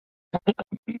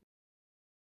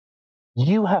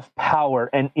 You have power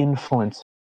and influence.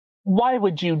 Why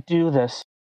would you do this?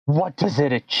 What does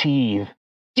it achieve?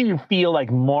 Do you feel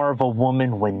like more of a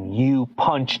woman when you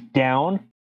punch down?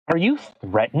 Are you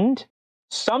threatened?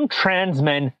 Some trans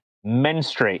men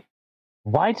menstruate.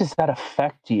 Why does that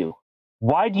affect you?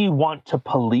 Why do you want to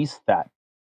police that?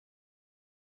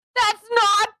 That's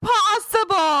not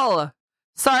possible!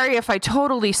 Sorry if I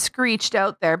totally screeched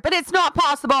out there, but it's not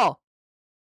possible!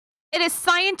 It is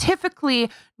scientifically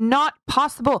not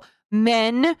possible.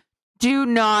 Men do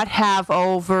not have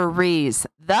ovaries,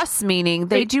 thus meaning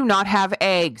they do not have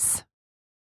eggs.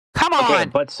 Come on. Okay,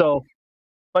 but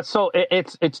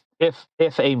it's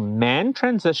if a man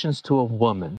transitions to a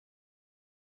woman,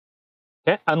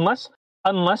 okay, unless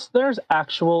there's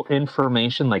actual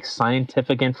information, like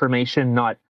scientific information,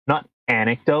 not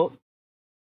anecdote,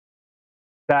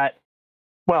 that,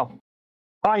 well,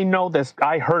 I know this.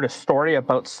 I heard a story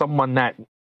about someone that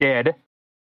did.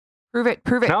 Prove it.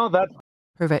 No,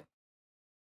 Prove it.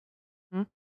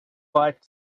 But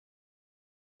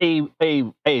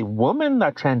a woman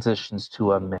that transitions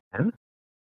to a man,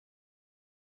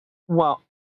 well,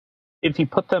 if you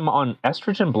put them on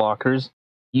estrogen blockers,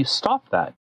 you stop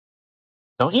that,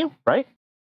 don't you? Right?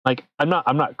 Like, I'm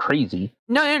not crazy.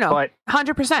 No. But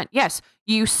 100%. Yes,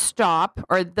 you stop,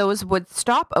 or those would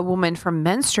stop a woman from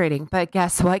menstruating. But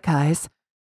guess what, guys?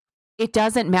 It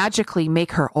doesn't magically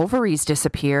make her ovaries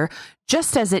disappear,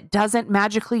 just as it doesn't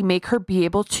magically make her be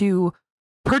able to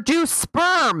produce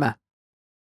sperm.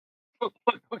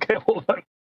 okay, hold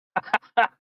on.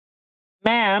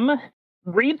 Ma'am,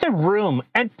 read the room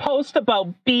and post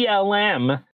about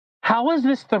BLM. How is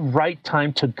this the right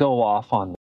time to go off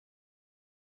on?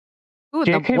 Ooh,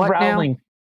 J.K. what Rowling,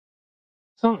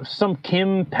 now? some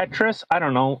Kim Petras, I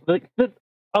don't know.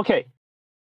 Okay,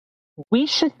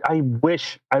 I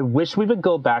wish we would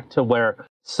go back to where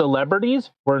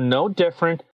celebrities were no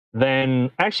different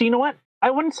than, actually, you know what?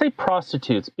 I wouldn't say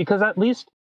prostitutes, because at least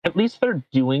they're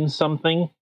doing something.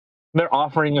 They're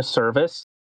offering a service.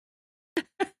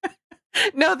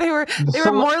 No, they were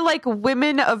more like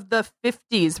women of the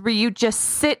 50s, where you just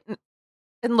sit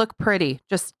and look pretty.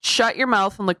 Just shut your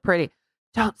mouth and look pretty.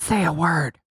 Don't say a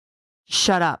word.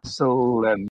 Shut up.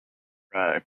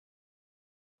 Right.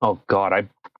 Oh God, I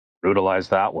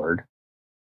brutalized that word.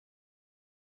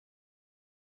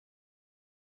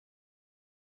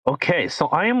 Okay, so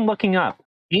I am looking up.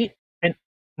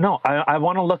 I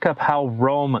want to look up how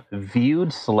Rome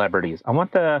viewed celebrities. I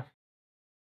want the.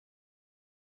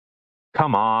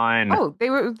 Come on. Oh, they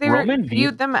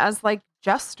viewed them as like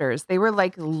jesters. They were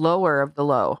like lower of the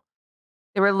low.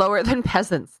 They were lower than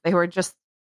peasants. They were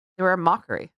a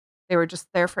mockery. They were just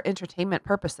there for entertainment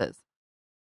purposes.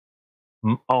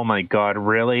 Oh my God,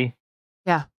 really?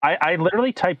 Yeah. I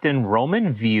literally typed in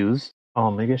Roman views.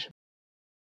 Oh, maybe I should.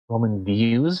 Roman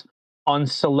views on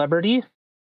celebrity.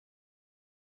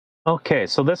 Okay,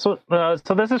 so this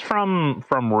is from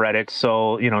Reddit.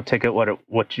 So take it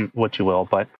what you will.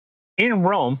 But in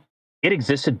Rome, it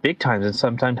existed big times and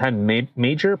sometimes had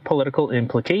major political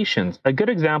implications. A good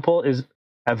example is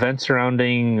events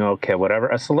surrounding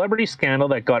a celebrity scandal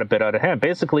that got a bit out of hand.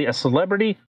 Basically, a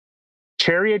celebrity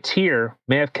charioteer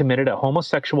may have committed a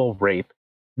homosexual rape,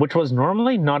 which was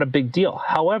normally not a big deal.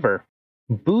 However,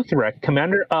 Boothreck,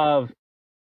 commander of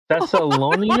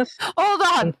Thessalonians.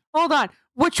 Hold on.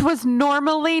 Which was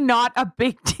normally not a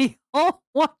big deal.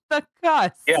 What the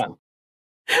cuss? Yeah.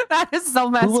 That is so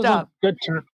messed up.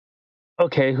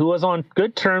 Who was on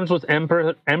good terms with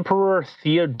Emperor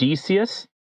Theodosius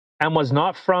and was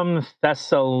not from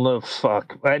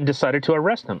and decided to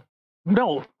arrest him.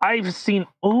 No, I've seen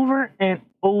over and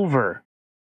over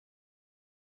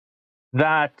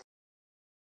that.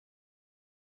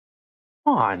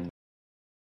 Come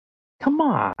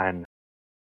on.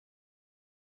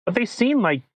 But they seem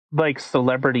like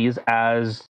celebrities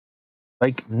as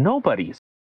like nobodies.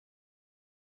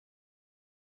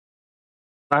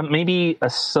 Maybe a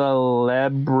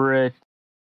celebrity,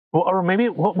 or maybe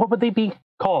what would they be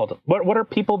called? What are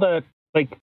people that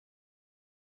like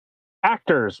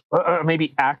actors?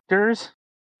 Maybe actors.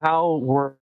 How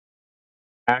were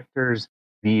actors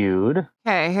viewed?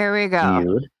 Okay, here we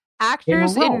go.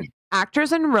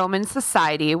 Actors in Roman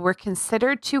society were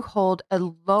considered to hold a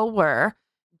lower,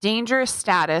 dangerous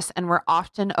status and were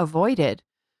often avoided.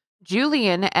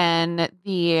 Julian and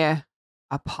the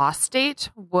apostate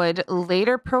would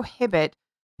later prohibit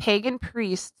pagan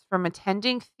priests from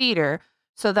attending theater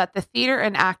so that the theater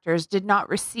and actors did not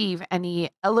receive any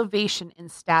elevation in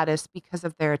status because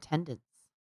of their attendance.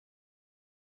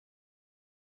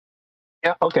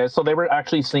 Yeah, okay, so they were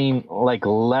actually seen like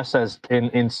less as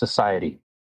in society.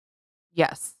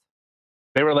 Yes.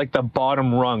 They were like the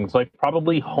bottom rungs, like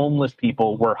probably homeless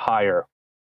people were higher.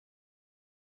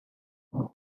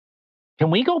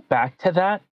 Can we go back to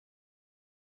that?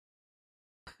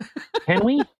 Can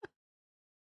we?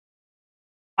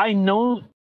 I know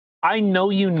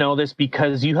you know this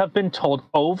because you have been told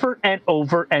over and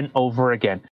over and over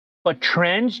again. But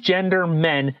transgender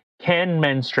men can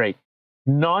menstruate.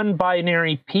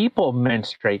 Non-binary people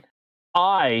menstruate.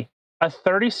 I a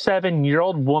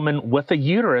 37-year-old woman with a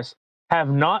uterus have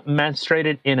not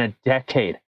menstruated in a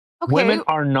decade. Okay. Women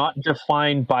are not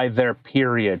defined by their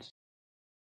periods.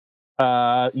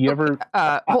 You ever?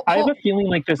 I have a feeling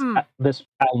like this. This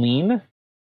Aline.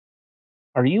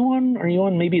 Are you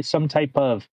on maybe some type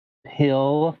of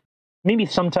pill? Maybe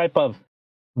some type of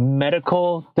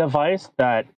medical device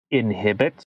that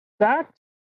inhibits that?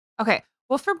 Okay.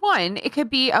 Well, for one, it could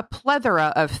be a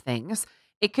plethora of things.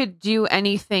 It could do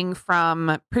anything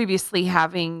from previously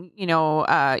having,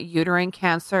 uterine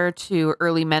cancer to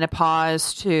early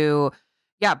menopause to,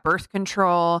 birth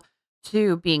control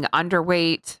to being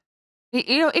underweight.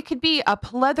 It could be a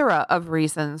plethora of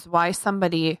reasons why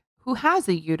somebody who has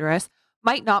a uterus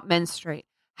might not menstruate.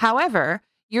 However,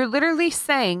 you're literally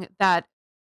saying that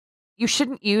you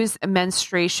shouldn't use a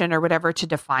menstruation or whatever to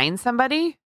define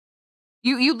somebody.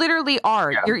 You literally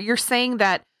are. Yeah. You're saying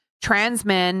that trans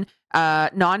men,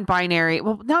 non-binary,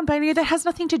 that has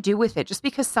nothing to do with it. Just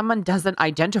because someone doesn't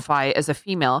identify as a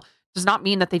female does not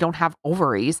mean that they don't have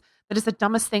ovaries. That is the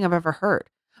dumbest thing I've ever heard.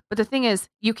 But the thing is,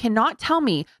 you cannot tell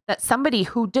me that somebody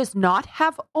who does not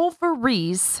have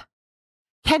ovaries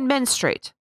can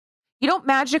menstruate. You don't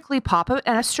magically pop an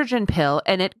estrogen pill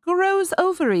and it grows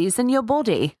ovaries in your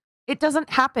body. It doesn't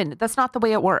happen. That's not the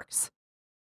way it works.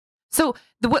 So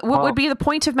what would be the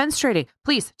point of menstruating?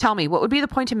 Please tell me, what would be the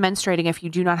point of menstruating if you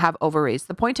do not have ovaries?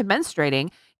 The point of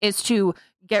menstruating is to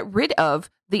get rid of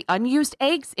the unused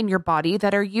eggs in your body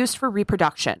that are used for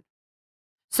reproduction.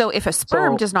 So if a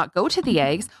sperm does not go to the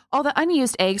eggs, all the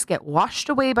unused eggs get washed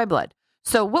away by blood.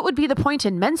 So what would be the point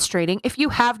in menstruating if you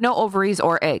have no ovaries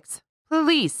or eggs?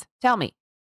 Please tell me.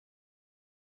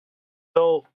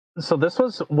 So this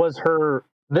was her.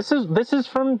 This is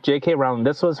from J.K. Rowling.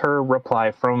 This was her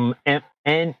reply from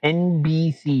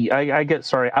NBC. I get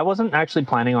sorry. I wasn't actually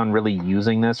planning on really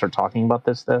using this or talking about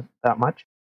this that much,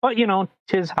 but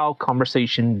tis how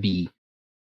conversation be.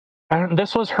 And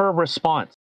this was her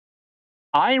response.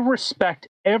 I respect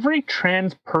every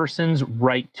trans person's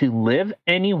right to live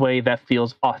any way that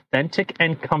feels authentic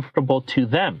and comfortable to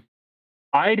them.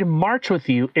 I'd march with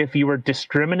you if you were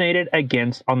discriminated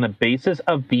against on the basis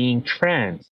of being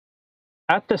trans.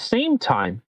 At the same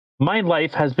time, my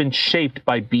life has been shaped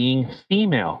by being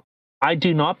female. I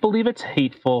do not believe it's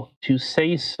hateful to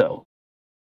say so.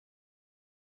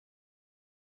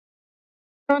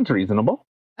 Sounds reasonable,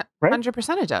 right?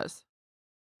 100% it does.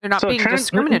 They're not being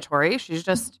discriminatory. She's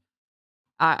just,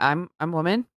 I'm a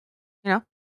woman,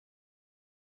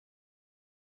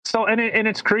 So, and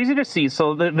it's crazy to see.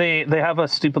 So they have a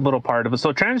stupid little part of it.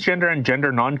 So transgender and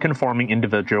gender non-conforming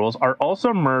individuals are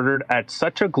also murdered at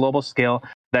such a global scale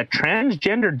that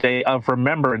Transgender Day of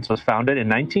Remembrance was founded in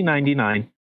 1999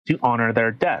 to honor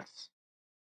their deaths.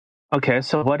 Okay,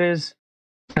 so what is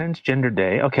Transgender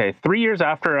Day? Okay, 3 years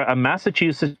after a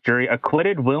Massachusetts jury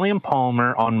acquitted William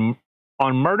Palmer on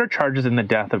murder charges in the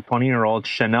death of 20-year-old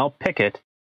Chanel Pickett,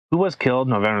 who was killed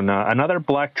November. Another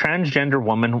black transgender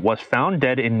woman was found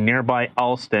dead in nearby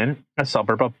Alston, a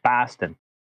suburb of Boston.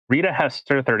 Rita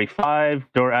Hester, 35,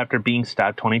 died after being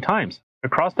stabbed 20 times.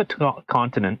 Across the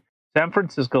continent, San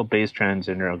Francisco-based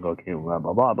transgender, okay, blah,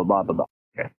 blah, blah, blah, blah, blah.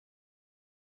 Okay.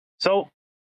 So,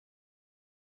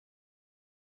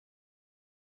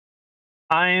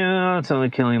 it's only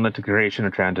killing the creation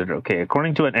of transgender. Okay,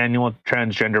 according to an annual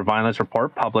transgender violence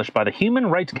report published by the Human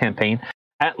Rights Campaign,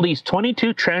 at least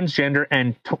 22 transgender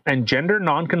and gender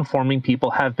non-conforming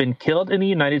people have been killed in the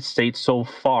United States so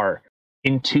far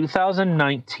in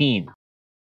 2019.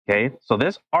 Okay, so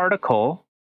this article.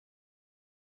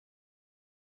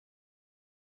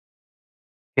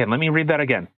 Okay, let me read that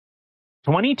again.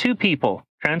 22 people,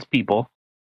 trans people,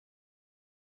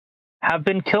 have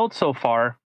been killed so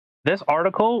far. This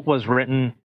article was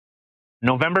written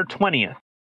November 20th.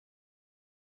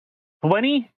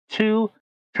 22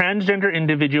 transgender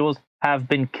individuals have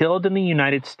been killed in the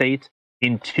United States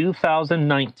in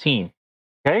 2019.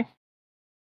 Okay?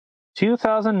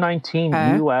 2019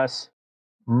 U.S.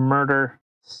 murder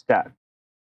stat.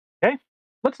 Okay?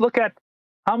 Let's look at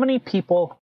how many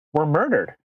people were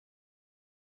murdered.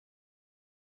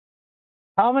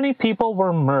 How many people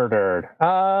were murdered?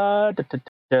 So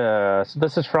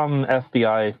this is from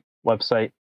FBI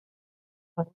website.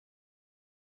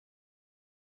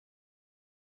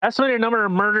 Estimated number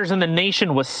of murders in the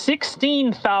nation was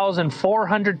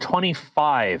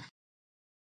 16,425.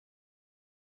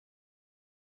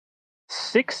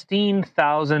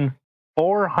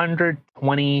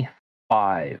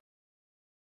 16,425.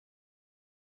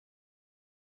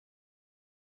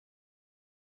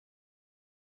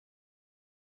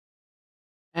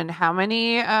 And how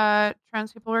many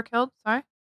trans people were killed? Sorry?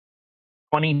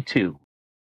 22.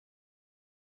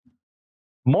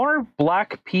 more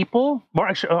black people,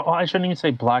 I shouldn't even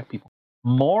say black people.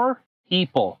 More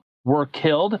people were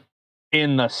killed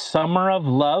in the Summer of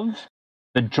Love,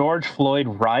 the George Floyd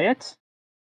riots.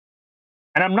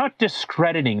 And I'm not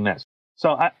discrediting this.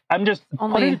 So I'm just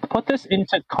Only put this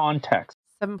into context.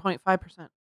 7.5%.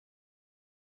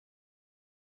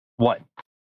 What?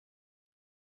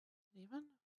 Even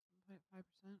 7.5%.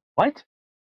 What?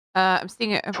 I'm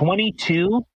seeing it.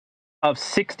 22 of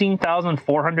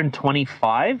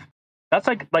 16,425? That's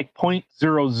like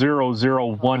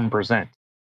 0.0001%.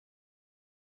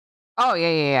 Oh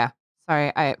yeah.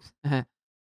 Sorry, I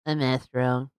math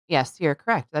wrong. Yes, you're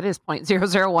correct. That is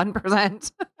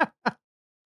 0.001%.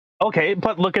 Okay,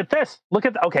 but look at this.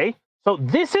 Okay, so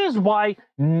this is why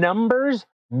numbers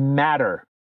matter.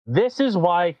 This is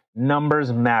why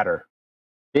numbers matter.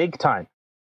 Big time.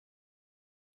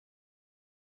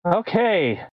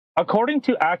 Okay. According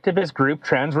to activist group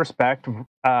Trans Respect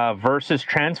versus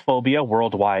Transphobia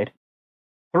Worldwide,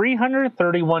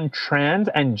 331 trans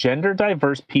and gender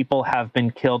diverse people have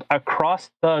been killed across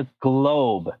the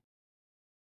globe.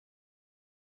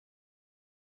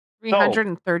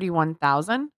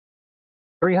 331,000?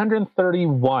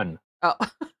 331. Oh.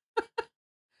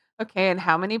 Okay, and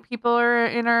how many people are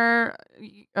in our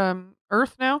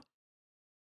Earth now?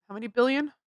 How many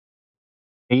billion?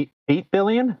 8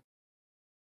 billion?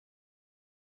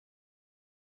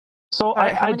 So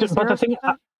Sorry, how many but the zeros thing, is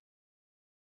that?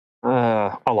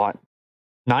 a lot.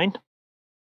 9?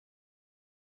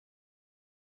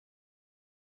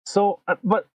 So, and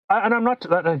I'm not,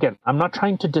 again, I'm not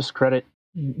trying to discredit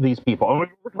these people.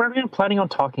 We're not even planning on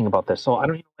talking about this, so I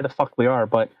don't even know where the fuck we are.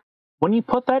 But when you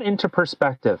put that into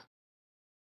perspective,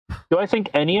 do I think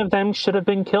any of them should have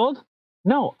been killed?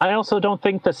 No. I also don't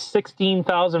think the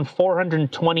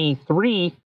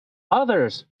 16,423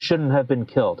 others shouldn't have been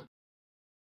killed.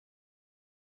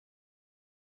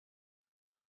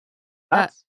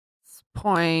 That's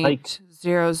point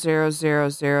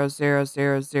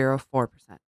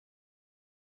 0.0000004%.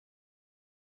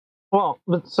 Well,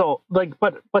 so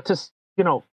but to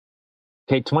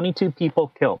okay, 22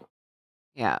 people killed.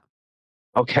 Yeah.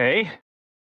 Okay.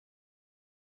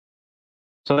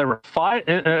 So there were 5,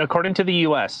 according to the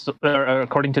U.S.,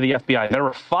 according to the FBI, there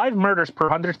were 5 murders per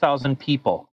 100,000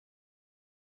 people.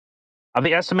 Of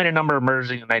the estimated number of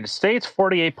murders in the United States,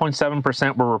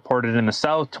 48.7% were reported in the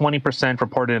South, 20%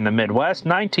 reported in the Midwest,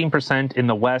 19% in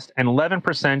the West, and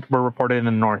 11% were reported in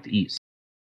the Northeast.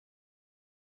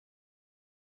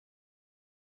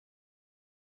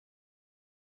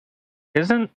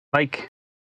 Isn't and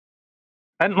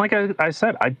like I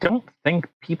said, I don't think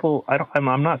people.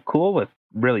 I'm not cool with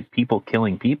really people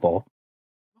killing people.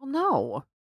 Well, no.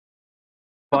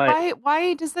 But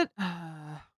why does it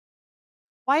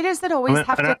why does it always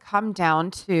have to come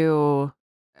down to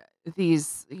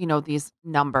these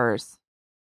numbers?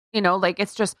 Like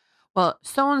it's just, well,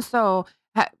 so and so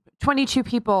 22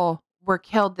 people were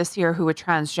killed this year who were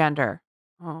transgender.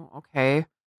 Oh, okay.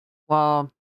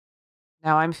 Well,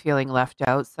 now I'm feeling left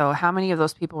out. So how many of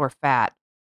those people were fat?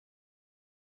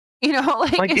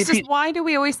 Like it's just, why do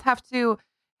we always have to,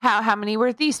 how many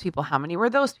were these people? How many were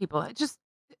those people? It just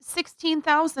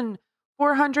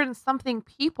 16,400 and something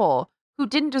people who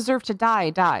didn't deserve to die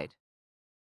died.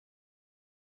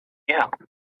 Yeah.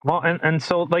 Well, and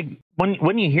so like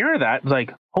when you hear that,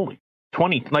 like, holy,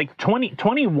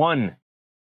 21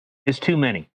 is too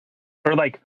many. Or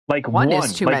like one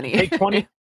is too many. Take 20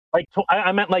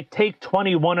 I meant take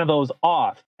 21 of those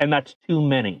off, and that's too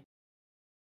many.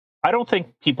 I don't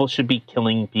think people should be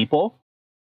killing people,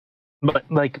 but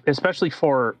especially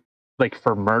for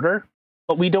murder.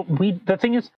 But the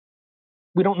thing is,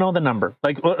 we don't know the number.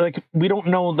 We don't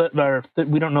know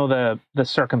we don't know the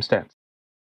circumstance.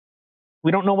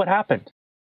 We don't know what happened.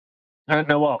 I don't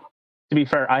know. Well, to be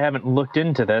fair, I haven't looked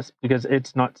into this because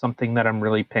it's not something that I'm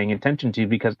really paying attention to,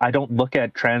 because I don't look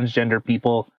at transgender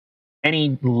people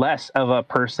any less of a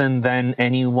person than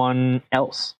anyone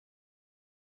else.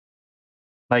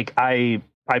 I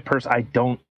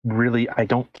don't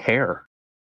care.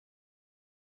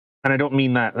 And I don't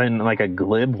mean that in a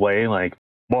glib way,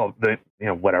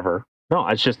 whatever. No,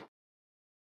 it's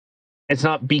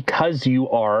not because you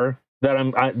are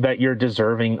that you're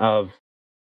deserving of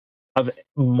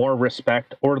more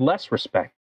respect or less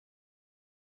respect.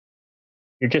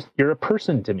 You're a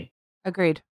person to me.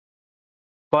 Agreed.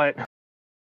 But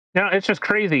it's just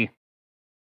crazy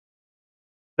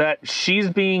that she's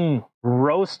being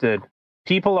roasted.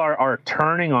 People are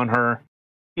turning on her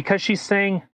because she's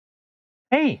saying,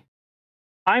 hey,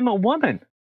 I'm a woman.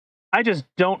 I just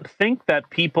don't think that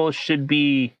people should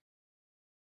be,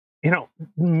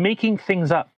 making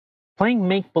things up, playing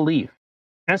make-believe.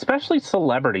 and especially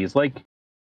celebrities like,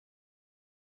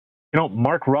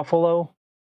 Mark Ruffalo.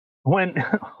 When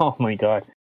oh my god,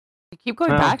 You keep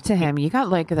going back to him. You got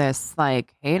like this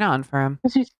like hate on for him.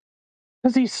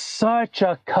 because he's such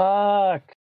a cuck.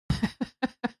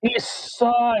 He's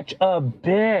such a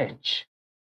bitch.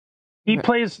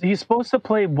 He's supposed to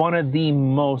play one of the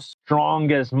most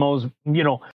strongest, most,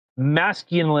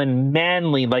 masculine,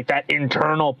 manly, like that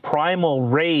internal primal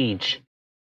rage.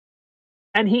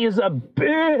 And he is a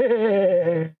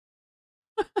bitch.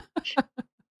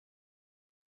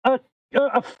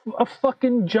 a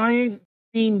fucking giant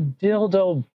green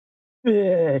dildo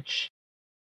bitch.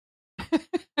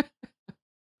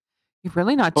 You're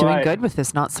really not doing good with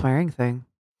this not swearing thing.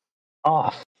 Oh,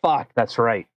 fuck. That's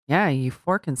right. Yeah, you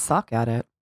fork and suck at it.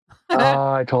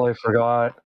 Oh, I totally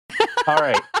forgot. All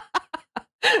right.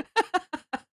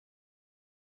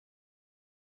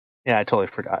 Yeah, I totally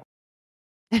forgot.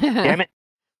 Damn it.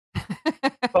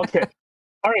 Okay.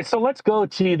 All right, so let's go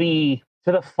to the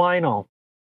final.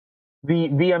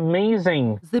 The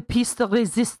amazing, the piece de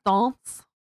resistance.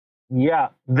 Yeah,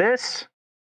 this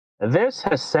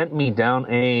has sent me down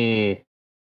a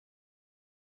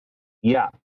yeah.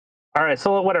 All right,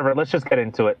 so whatever, let's just get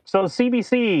into it. So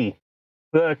CBC,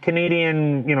 the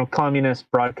Canadian, communist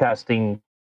broadcasting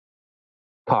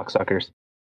cocksuckers.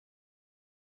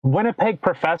 Winnipeg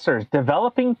professors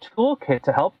developing toolkit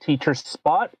to help teachers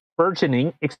spot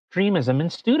burgeoning extremism in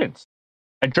students.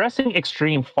 Addressing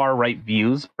extreme far-right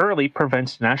views early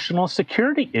prevents national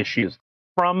security issues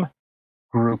from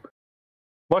group.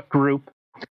 What group?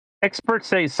 Experts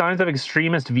say signs of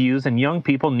extremist views in young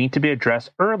people need to be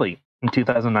addressed early. In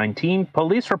 2019,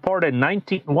 police reported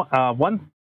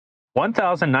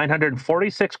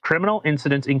 1,946 criminal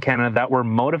incidents in Canada that were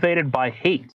motivated by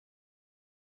hate.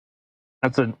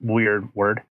 That's a weird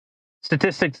word.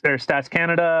 Stats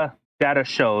Canada data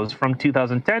shows from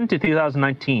 2010 to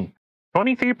 2019,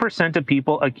 23% of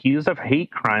people accused of hate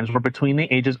crimes were between the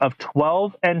ages of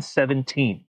 12 and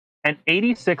 17, and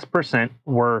 86%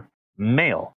 were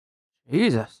male.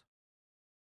 Jesus.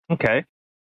 Okay.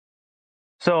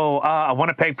 So a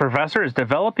Winnipeg professor is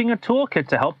developing a toolkit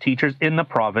to help teachers in the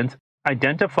province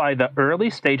identify the early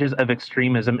stages of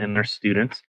extremism in their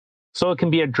students so it can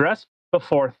be addressed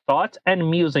before thoughts and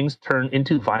musings turn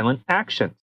into violent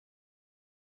actions.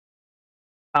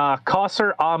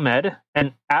 Kausar Ahmed,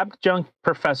 an adjunct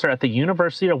professor at the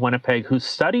University of Winnipeg who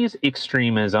studies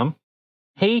extremism,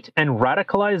 hate, and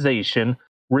radicalization,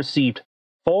 received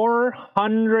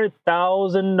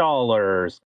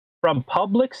 $400,000 from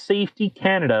Public Safety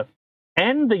Canada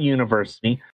and the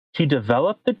university to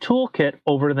develop the toolkit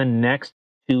over the next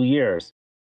 2 years.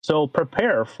 So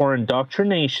prepare for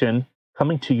indoctrination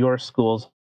coming to your schools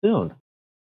soon.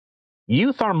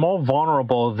 Youth are more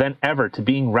vulnerable than ever to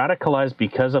being radicalized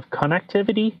because of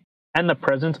connectivity and the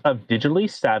presence of digitally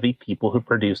savvy people who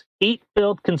produce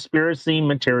hate-filled conspiracy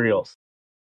materials.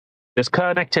 This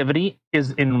connectivity,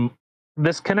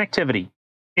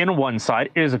 in one side,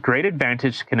 is a great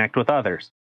advantage to connect with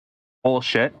others.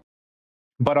 Bullshit.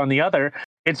 But on the other,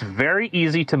 it's very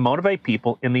easy to motivate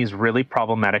people in these really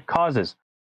problematic causes.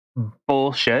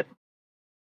 Bullshit.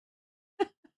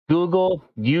 Google,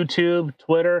 YouTube,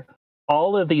 Twitter,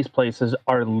 all of these places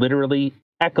are literally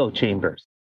echo chambers.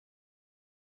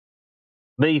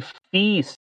 They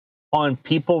feast on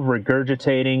people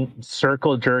regurgitating,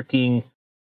 circle jerking,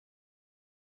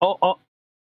 all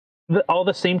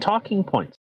the same talking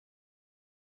points.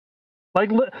 Like,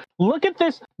 look at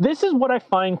this. This is what I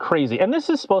find crazy. And this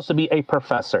is supposed to be a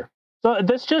professor. So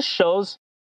this just shows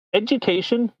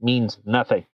education means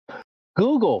nothing.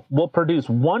 Google will produce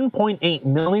 1.8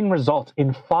 million results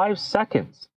in 5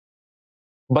 seconds.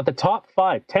 But the top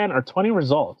 5, 10, or 20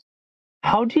 results,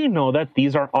 how do you know that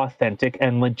these are authentic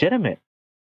and legitimate?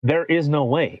 There is no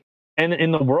way. And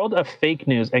in the world of fake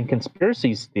news and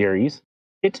conspiracy theories,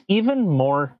 it's even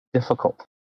more difficult.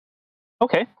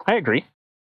 Okay, I agree.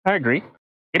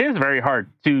 It is very hard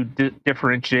to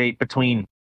differentiate between,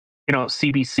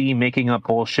 CBC making up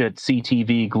bullshit,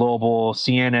 CTV, Global,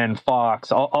 CNN,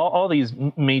 Fox, all these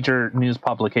major news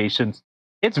publications.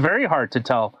 It's very hard to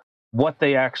tell what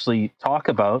they actually talk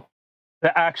about,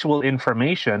 the actual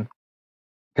information,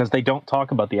 because they don't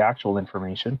talk about the actual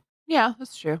information. Yeah,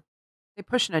 that's true. They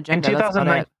push an agenda. In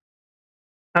 2009.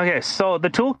 Okay, so the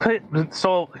toolkit.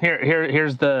 So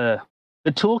here's the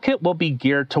toolkit will be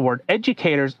geared toward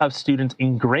educators of students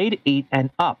in grade 8 and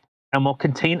up, and will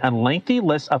contain a lengthy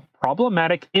list of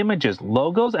problematic images,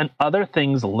 logos, and other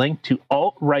things linked to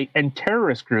alt-right and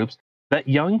terrorist groups that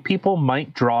young people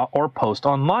might draw or post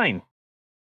online.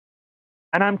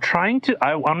 And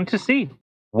I wanted to see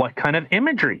what kind of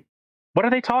imagery. What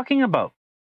are they talking about?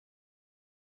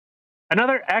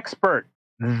 Another expert.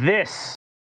 This.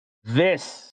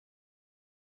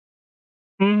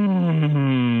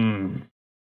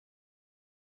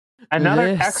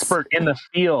 Another This. expert in the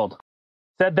field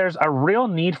said there's a real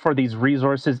need for these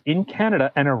resources in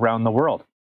Canada and around the world.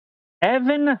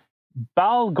 Evan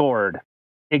Balgord,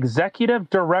 executive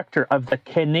director of the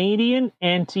Canadian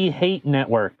Anti-Hate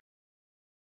Network,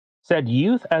 said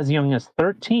youth as young as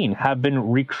 13 have been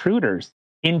recruiters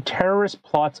in terrorist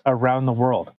plots around the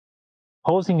world,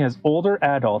 posing as older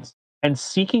adults and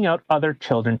seeking out other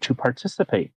children to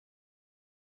participate.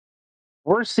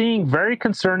 We're seeing very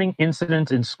concerning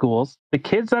incidents in schools. The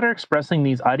kids that are expressing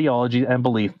these ideologies and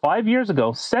beliefs 5 years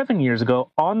ago, 7 years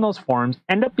ago on those forums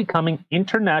end up becoming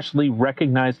internationally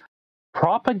recognized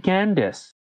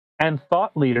propagandists and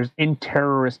thought leaders in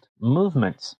terrorist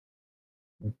movements.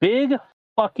 Big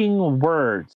fucking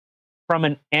words from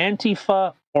an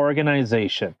Antifa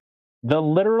organization. The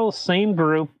literal same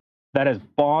group that has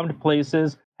bombed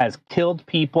places, has killed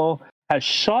people, has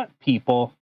shot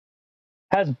people,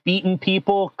 has beaten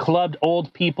people, clubbed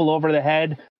old people over the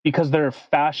head because they're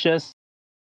fascists.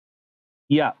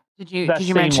 Yeah. Did you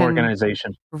same mention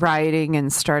organization. rioting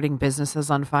and starting businesses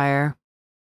on fire?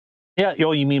 Yeah,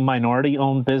 you mean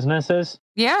minority-owned businesses?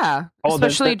 Yeah,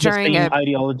 especially during the a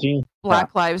ideology.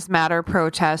 Black Lives Matter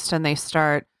protest, and they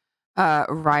start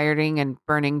rioting and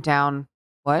burning down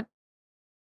what?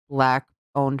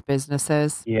 Black-owned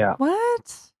businesses. Yeah.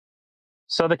 What?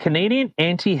 So the Canadian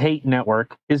Anti-Hate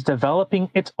Network is developing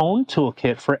its own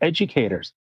toolkit for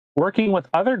educators, working with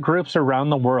other groups around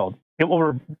the world. It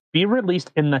will be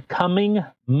released in the coming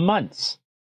months.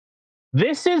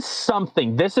 This is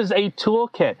something. This is a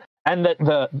toolkit. And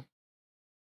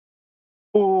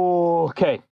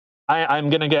okay. I'm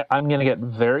gonna get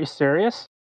very serious,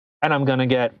 and I'm gonna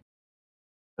get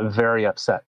very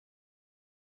upset.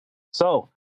 So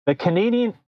the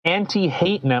Canadian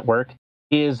Anti-Hate Network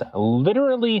is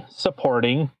literally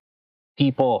supporting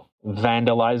people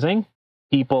vandalizing,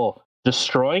 people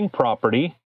destroying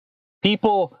property,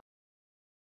 people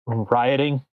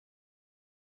rioting.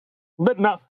 But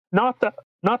not the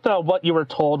what you were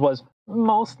told was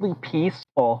mostly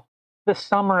peaceful. The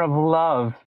summer of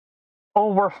love.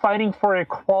 Oh, we're fighting for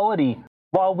equality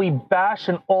while we bash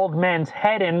an old man's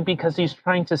head in because he's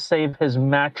trying to save his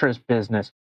mattress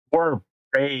business. We're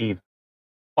brave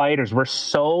fighters. We're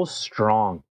so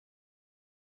strong.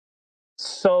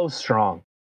 So strong.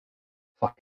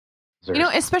 Fuck.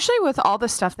 Especially with all the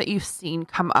stuff that you've seen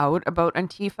come out about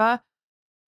Antifa,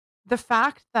 the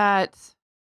fact that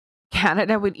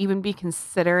Canada would even be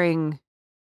considering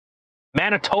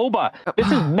Manitoba. This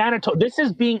is Manitoba. This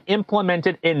is being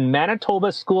implemented in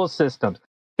Manitoba school systems.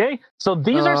 Okay, so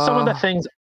these are some of the things.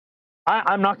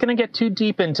 I'm not going to get too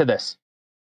deep into this.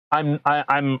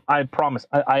 I promise.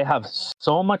 I have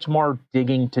so much more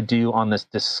digging to do on this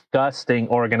disgusting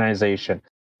organization.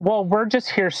 Well, we're just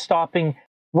here stopping.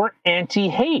 We're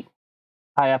anti-hate.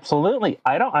 I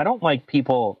don't like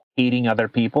people hating other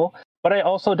people, but I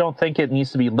also don't think it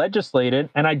needs to be legislated,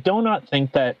 and I do not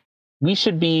think that we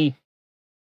should be.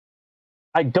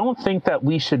 I don't think that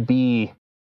we should be.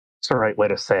 What's the right way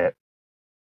to say it?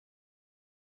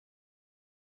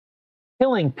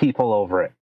 Killing people over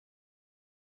it.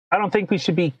 I don't think we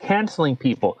should be canceling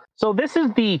people. So this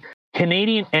is the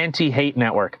Canadian Anti-Hate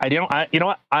Network. You know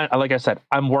what? Like I said,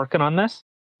 I'm working on this.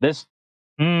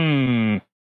 Okay.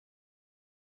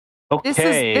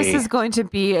 This is going to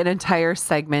be an entire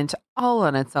segment all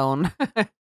on its own.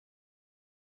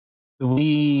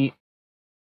 Where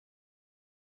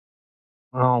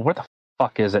the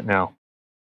fuck is it now?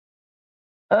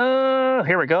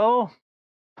 Here we go.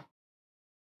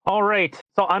 All right.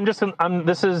 So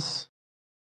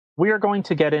we are going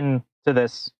to get into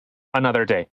this another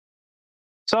day.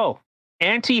 So,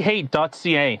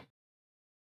 antihate.ca.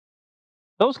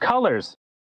 Those colors.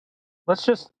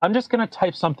 I'm just going to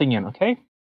type something in, okay?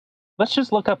 Let's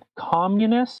just look up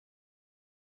Communist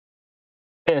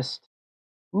Fist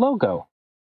logo.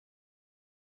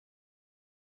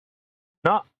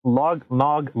 Not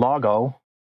logo.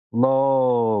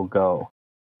 Logo.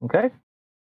 Okay?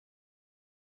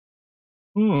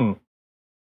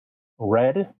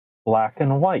 Red, black,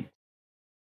 and white.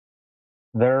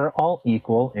 They're all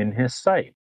equal in his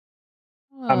sight.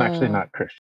 I'm actually not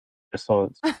Christian, just so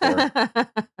it's clear.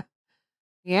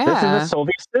 Yeah.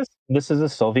 This is a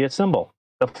Soviet symbol.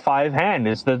 The 5 hand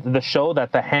is the show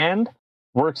that the hand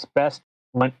works best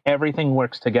when everything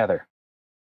works together.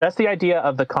 That's the idea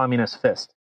of the communist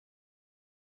fist.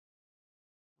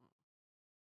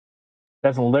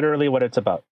 That's literally what it's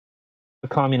about. The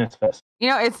communist fist.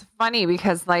 It's funny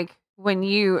because when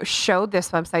you showed this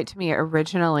website to me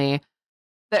originally,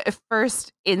 the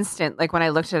first instant, like when I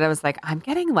looked at it, I was like, I'm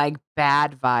getting like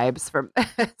bad vibes from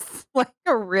this, like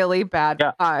a really bad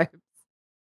Yeah. vibe.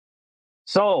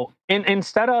 So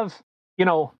instead of,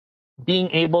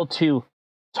 being able to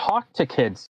talk to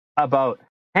kids about,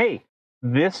 hey,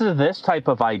 this is this type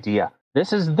of idea.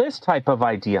 This is this type of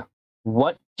idea.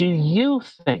 What do you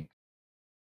think?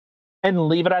 And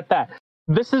leave it at that.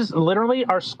 This is literally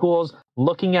our schools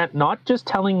looking at not just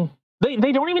telling,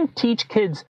 they don't even teach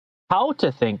kids how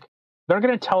to think. They're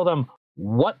going to tell them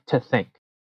what to think.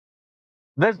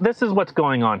 This is what's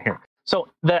going on here. So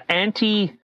the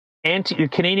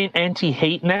Canadian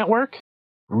anti-hate network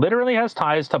literally has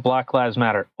ties to Black Lives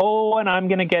Matter. Oh, and I'm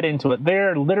going to get into it.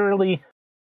 They're literally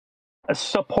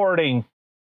supporting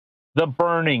the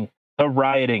burning, the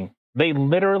rioting. They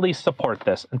literally support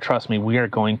this. And trust me, we are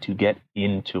going to get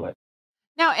into it.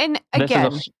 Now, and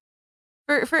again,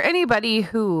 for anybody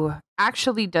who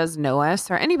actually does know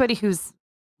us or anybody who's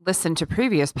listened to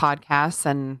previous podcasts,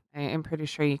 and I'm pretty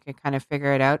sure you could kind of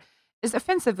figure it out, as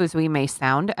offensive as we may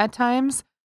sound at times,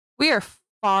 we are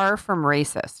far from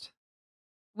racist.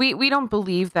 We don't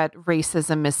believe that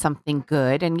racism is something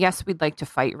good. And yes, we'd like to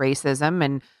fight racism,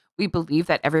 and we believe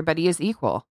that everybody is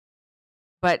equal.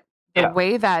 But the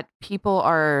way that people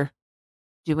are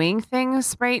doing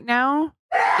things right now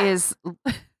is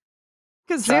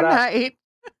Gesundheit.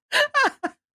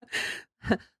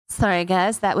 Sorry,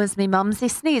 guys. That was me mumsy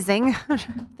sneezing. I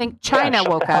think China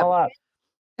woke up.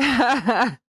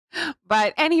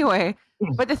 But anyway,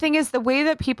 but the thing is, the way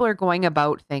that people are going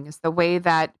about things, the way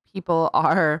that people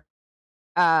are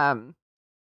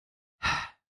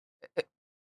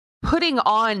putting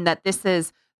on that this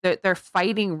is, that they're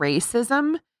fighting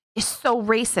racism is so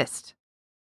racist.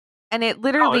 And it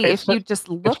literally, if you just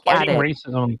look at it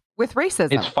racism with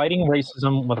racism, it's fighting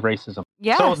racism with racism.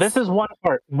 Yes. So this is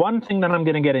one thing that I'm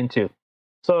going to get into.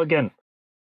 So again,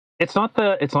 it's not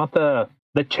the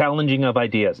challenging of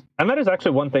ideas. And that is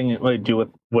actually one thing I do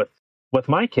with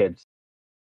my kids,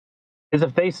 is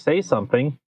if they say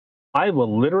something, I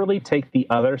will literally take the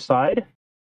other side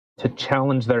to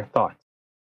challenge their thoughts,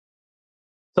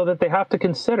 so that they have to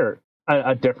consider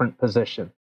a different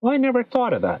position. Well, I never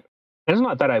thought of that. And it's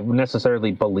not that I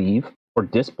necessarily believe or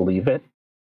disbelieve it.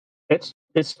 It's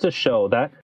to show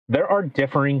that there are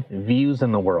differing views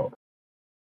in the world.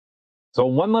 So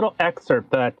one little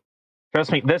excerpt that,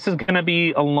 trust me, this is going to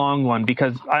be a long one,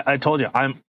 because I told you,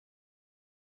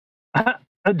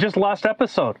 just last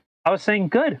episode, I was saying,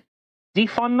 good,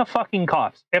 defund the fucking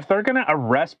cops. If they're going to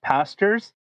arrest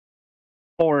pastors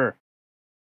for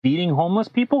beating homeless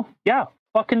people, yeah,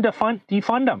 fucking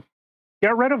defund them.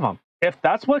 Get rid of them. If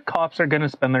that's what cops are going to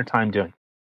spend their time doing.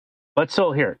 But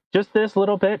so here, just this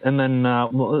little bit, and then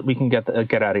we can get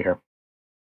out of here.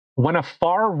 When a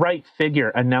far-right figure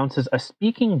announces a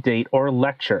speaking date or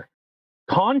lecture,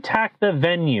 contact the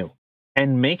venue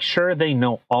and make sure they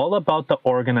know all about the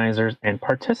organizers and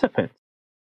participants.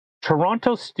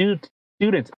 Toronto students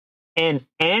and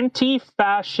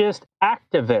anti-fascist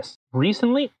activists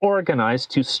recently organized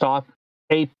to stop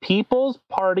a People's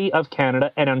Party of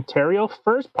Canada and Ontario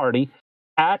First Party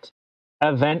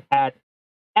event at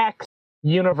X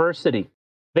University.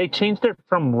 They changed it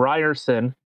from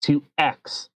Ryerson to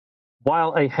X.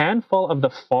 While a handful of the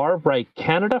far-right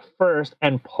Canada First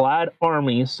and Plaid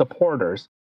Army supporters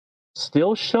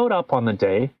still showed up on the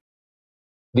day,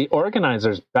 the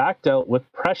organizers backed out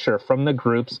with pressure from the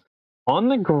groups on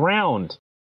the ground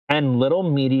and little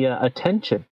media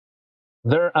attention.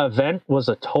 Their event was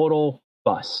a total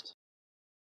bust.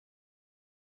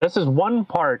 This is one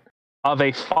part of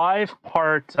a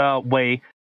 5-part way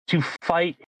to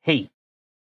fight hate.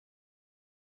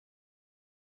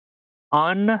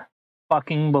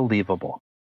 Unfucking believable.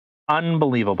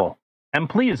 Unbelievable. And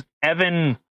please,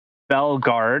 Evan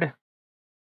Bellegarde,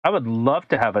 I would love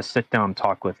to have a sit-down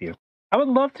talk with you. I would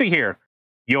love to hear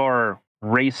your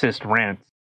racist rants.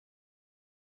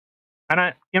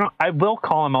 And I will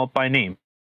call him out by name,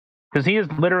 because he is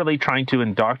literally trying to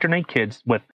indoctrinate kids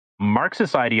with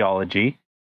Marxist ideology,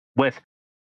 with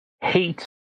hate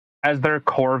as their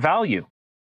core value,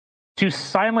 to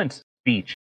silence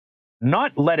speech,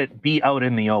 not let it be out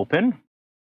in the open.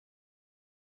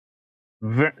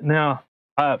 Now,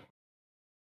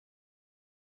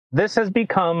 this has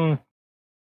become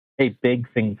a big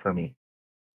thing for me,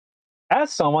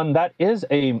 as someone that is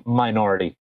a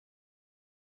minority.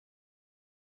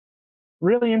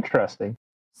 Really interesting.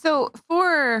 So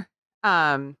for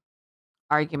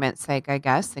argument's sake, I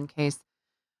guess, in case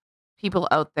people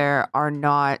out there are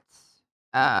not,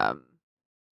 I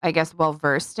guess, well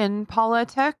versed in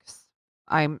politics,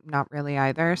 I'm not really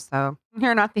either, so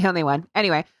you're not the only one.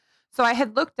 Anyway, so I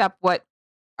had looked up what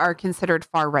are considered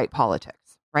far right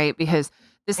politics, right? Because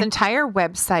this entire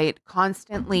website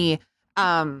constantly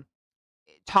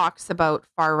talks about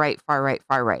far right, far right,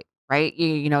 far right, right?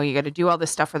 You know, you got to do all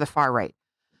this stuff for the far right.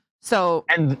 So,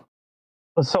 And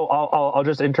so I'll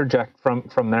just interject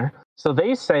from there. So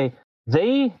they say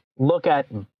they look at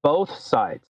both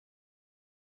sides,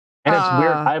 and it's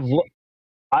weird.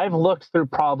 I've looked through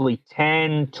probably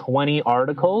 10, 20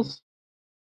 articles.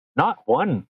 Not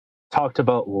one talked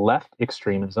about left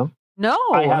extremism. no,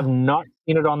 I have not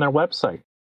seen it on their website.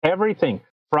 Everything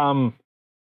from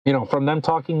from them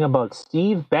talking about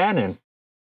Steve Bannon,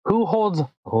 who holds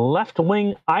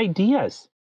left-wing ideas.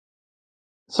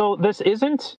 So this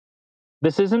isn't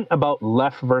about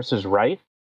left versus right.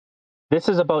 This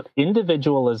is about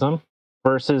individualism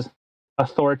versus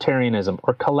authoritarianism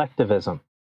or collectivism.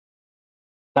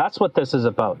 That's what this is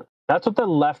about. That's what the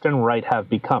left and right have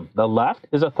become. The left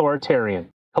is authoritarian,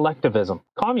 collectivism,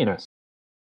 communist.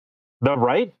 The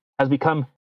right has become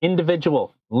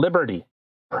individual, liberty,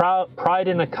 pride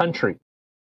in a country.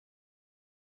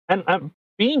 And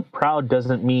being proud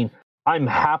doesn't mean I'm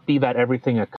happy that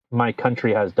everything my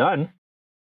country has done.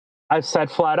 I've said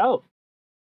flat out,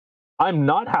 I'm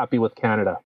not happy with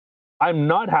Canada. I'm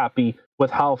not happy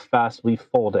with how fast we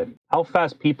folded, how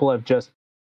fast people have just.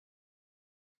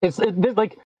 It's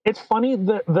funny.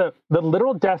 The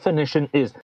literal definition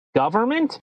is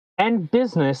government and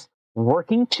business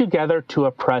working together to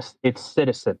oppress its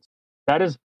citizens. That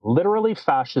is literally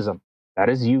fascism. That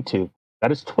is YouTube.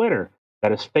 That is Twitter.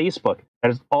 That is Facebook.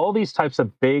 That is all these types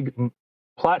of big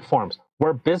platforms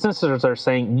where businesses are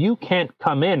saying you can't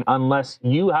come in unless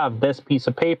you have this piece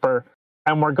of paper,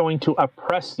 and we're going to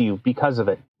oppress you because of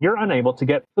it. You're unable to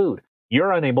get food.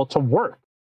 You're unable to work.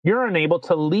 You're unable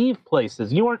to leave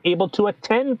places. You aren't able to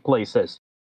attend places.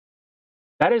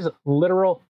 That is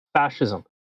literal fascism.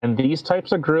 And these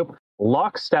types of group,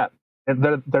 lockstep,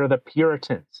 they're the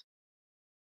Puritans.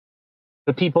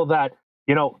 The people that,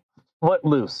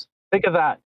 Footloose. Think of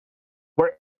that,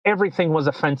 where everything was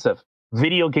offensive.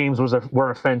 Video games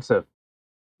were offensive.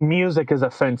 Music is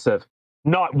offensive.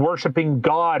 Not worshiping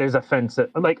God is offensive.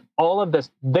 Like all of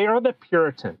this, they are the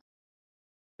Puritans.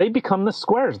 They become the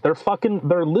squares. They're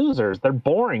losers. They're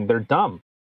boring. They're dumb.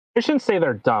 I shouldn't say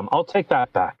they're dumb. I'll take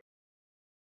that back.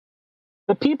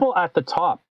 The people at the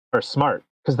top are smart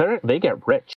because they get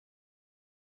rich.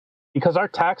 Because our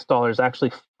tax dollars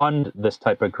actually fund this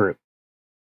type of group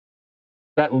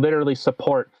that literally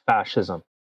support fascism.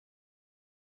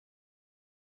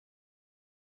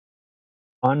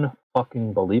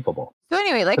 Unfucking believable. So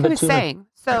anyway, like I was saying,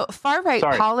 so far right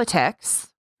politics,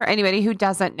 for anybody who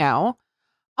doesn't know,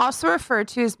 also referred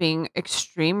to as being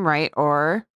extreme right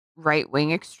or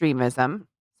right-wing extremism,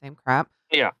 same crap.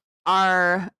 Yeah.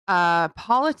 Are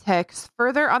politics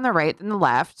further on the right than the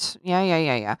left.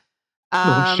 Yeah.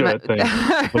 No shit,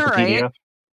 right.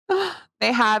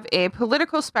 They have a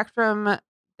political spectrum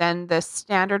than the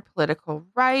standard political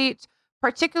right,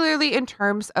 particularly in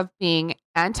terms of being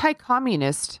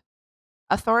anti-communist,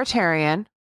 authoritarian,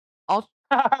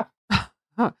 ultra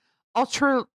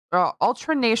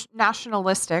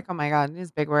nationalistic. Oh my God,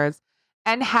 these big words,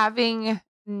 and having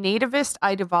nativist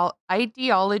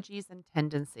ideologies and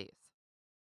tendencies.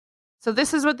 So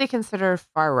this is what they consider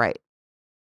far right.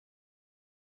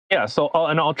 Yeah, so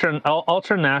an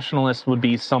ultra nationalist would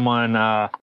be someone.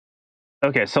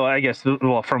 Okay, so I guess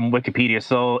from Wikipedia,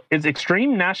 so it's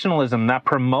extreme nationalism that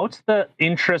promotes the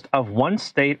interest of one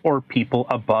state or people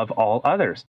above all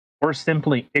others, or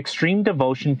simply extreme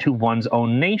devotion to one's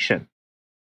own nation.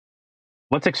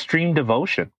 What's extreme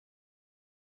devotion?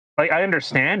 Like I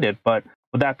understand it, but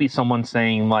would that be someone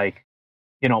saying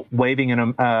waving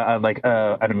an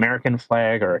American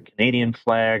flag or a Canadian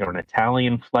flag or an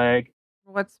Italian flag?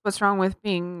 What's wrong with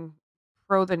being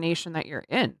pro the nation that you're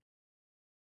in?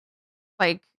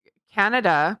 Like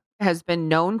Canada has been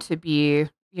known to be, a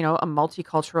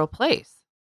multicultural place.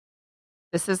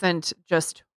 This isn't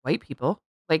just white people.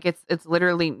 Like it's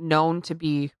literally known to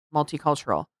be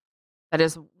multicultural. That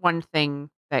is one thing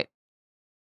that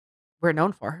we're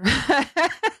known for.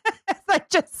 I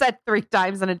just said 3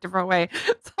 times in a different way.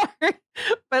 Sorry.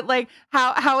 But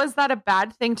how is that a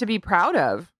bad thing to be proud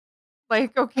of?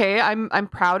 Like, okay, I'm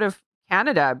proud of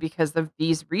Canada because of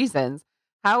these reasons.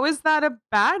 How is that a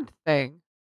bad thing?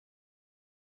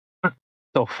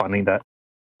 So funny that.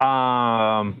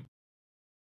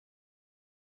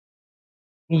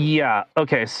 Yeah.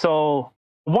 Okay. So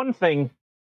one thing,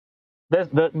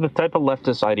 the type of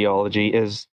leftist ideology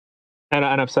is, and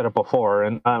I've said it before,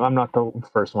 and I'm not the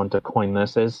first one to coin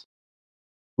this, is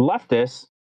leftists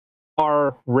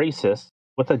are racist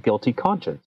with a guilty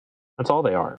conscience. That's all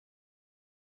they are.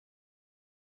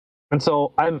 And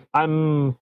so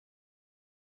I'm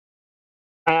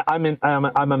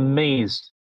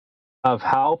amazed of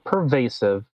how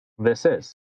pervasive this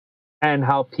is and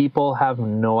how people have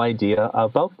no idea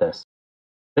about this.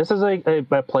 This is a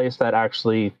place that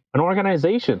actually, an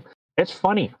organization. It's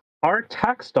funny. Our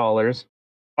tax dollars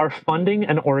are funding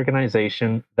an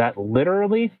organization that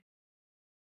literally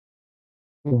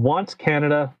wants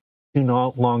Canada to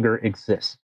no longer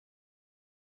exist.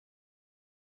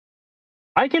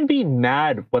 I can be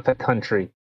mad with a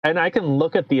country and I can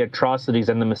look at the atrocities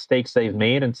and the mistakes they've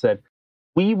made and said,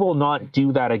 we will not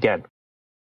do that again.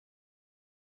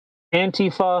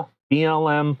 Antifa,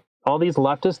 BLM, all these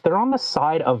leftists, they're on the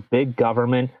side of big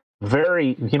government.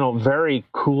 Very, very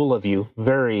cool of you.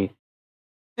 Very,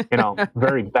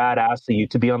 very badass of you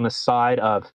to be on the side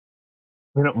of,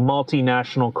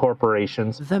 multinational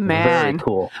corporations. The Very man.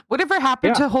 cool. Whatever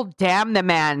happened Yeah. to whole damn the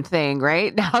man thing,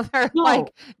 right? Now they're No.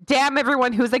 like, damn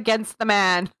everyone who's against the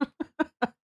man.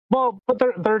 Well, but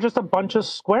they're just a bunch of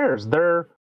squares. They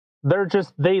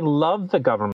love the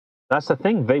government. That's the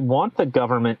thing. They want the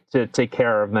government to take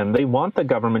care of them. They want the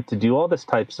government to do all this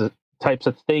types of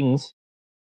things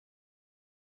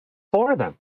for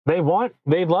them. They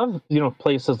love,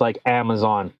 places like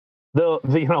Amazon.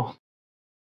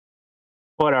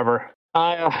 Whatever.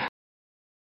 I'm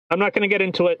not going to get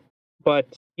into it, but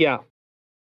yeah,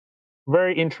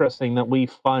 very interesting that we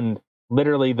fund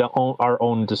literally our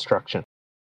own destruction.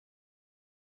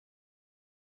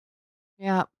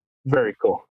 Yeah. Very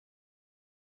cool.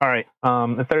 All right.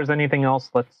 If there's anything else,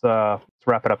 let's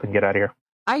wrap it up and get out of here.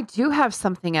 I do have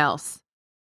something else.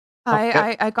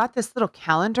 Okay. I got this little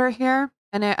calendar here,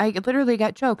 and I literally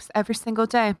get jokes every single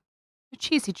day. They're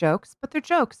cheesy jokes, but they're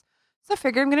jokes. So I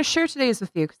figure I'm going to share today's with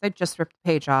you because I just ripped the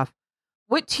page off.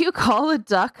 What do you call a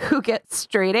duck who gets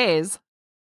straight A's?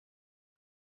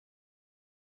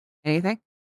 Anything?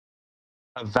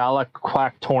 A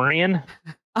valedictorian.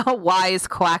 A wise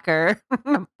quacker.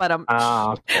 But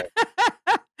Okay.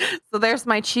 So there's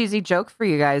my cheesy joke for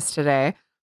you guys today.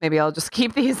 Maybe I'll just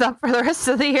keep these up for the rest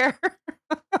of the year.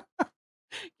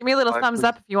 Give me a little thumbs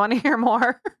up if you want to hear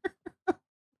more.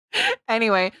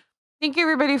 Anyway, thank you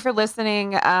everybody for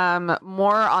listening.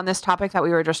 More on this topic that we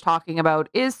were just talking about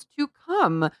is to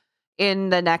come in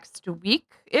the next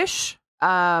week-ish.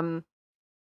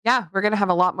 Yeah, we're going to have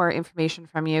a lot more information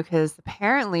from you because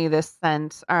apparently this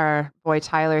sent our boy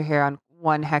Tyler here on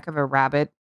one heck of a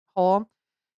rabbit hole.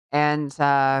 And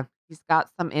he's got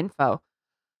some info.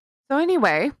 So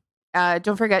anyway,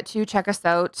 don't forget to check us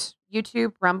out.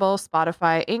 YouTube, Rumble,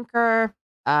 Spotify, Anchor.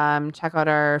 Check out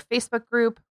our Facebook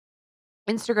group,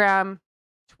 Instagram,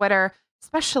 Twitter,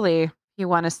 especially if you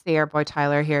want to see our boy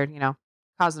Tyler here,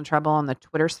 causing trouble in the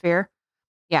Twitter sphere.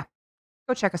 Yeah,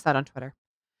 go check us out on Twitter.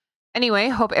 Anyway,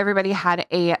 hope everybody had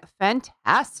a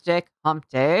fantastic hump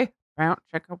day. Wow,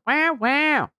 wow,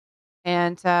 wow.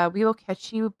 And we will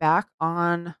catch you back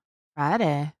on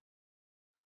Friday.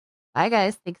 Bye,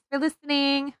 guys. Thanks for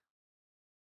listening.